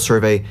 Geological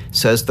Survey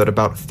says that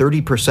about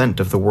 30%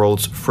 of the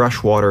world's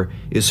fresh water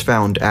is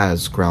found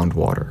as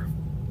groundwater.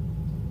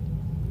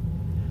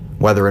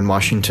 Weather in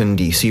Washington,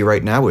 D.C.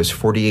 right now is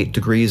 48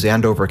 degrees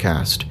and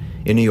overcast.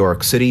 In New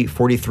York City,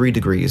 43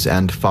 degrees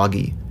and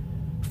foggy.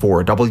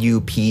 For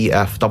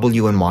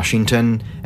WPFW in Washington,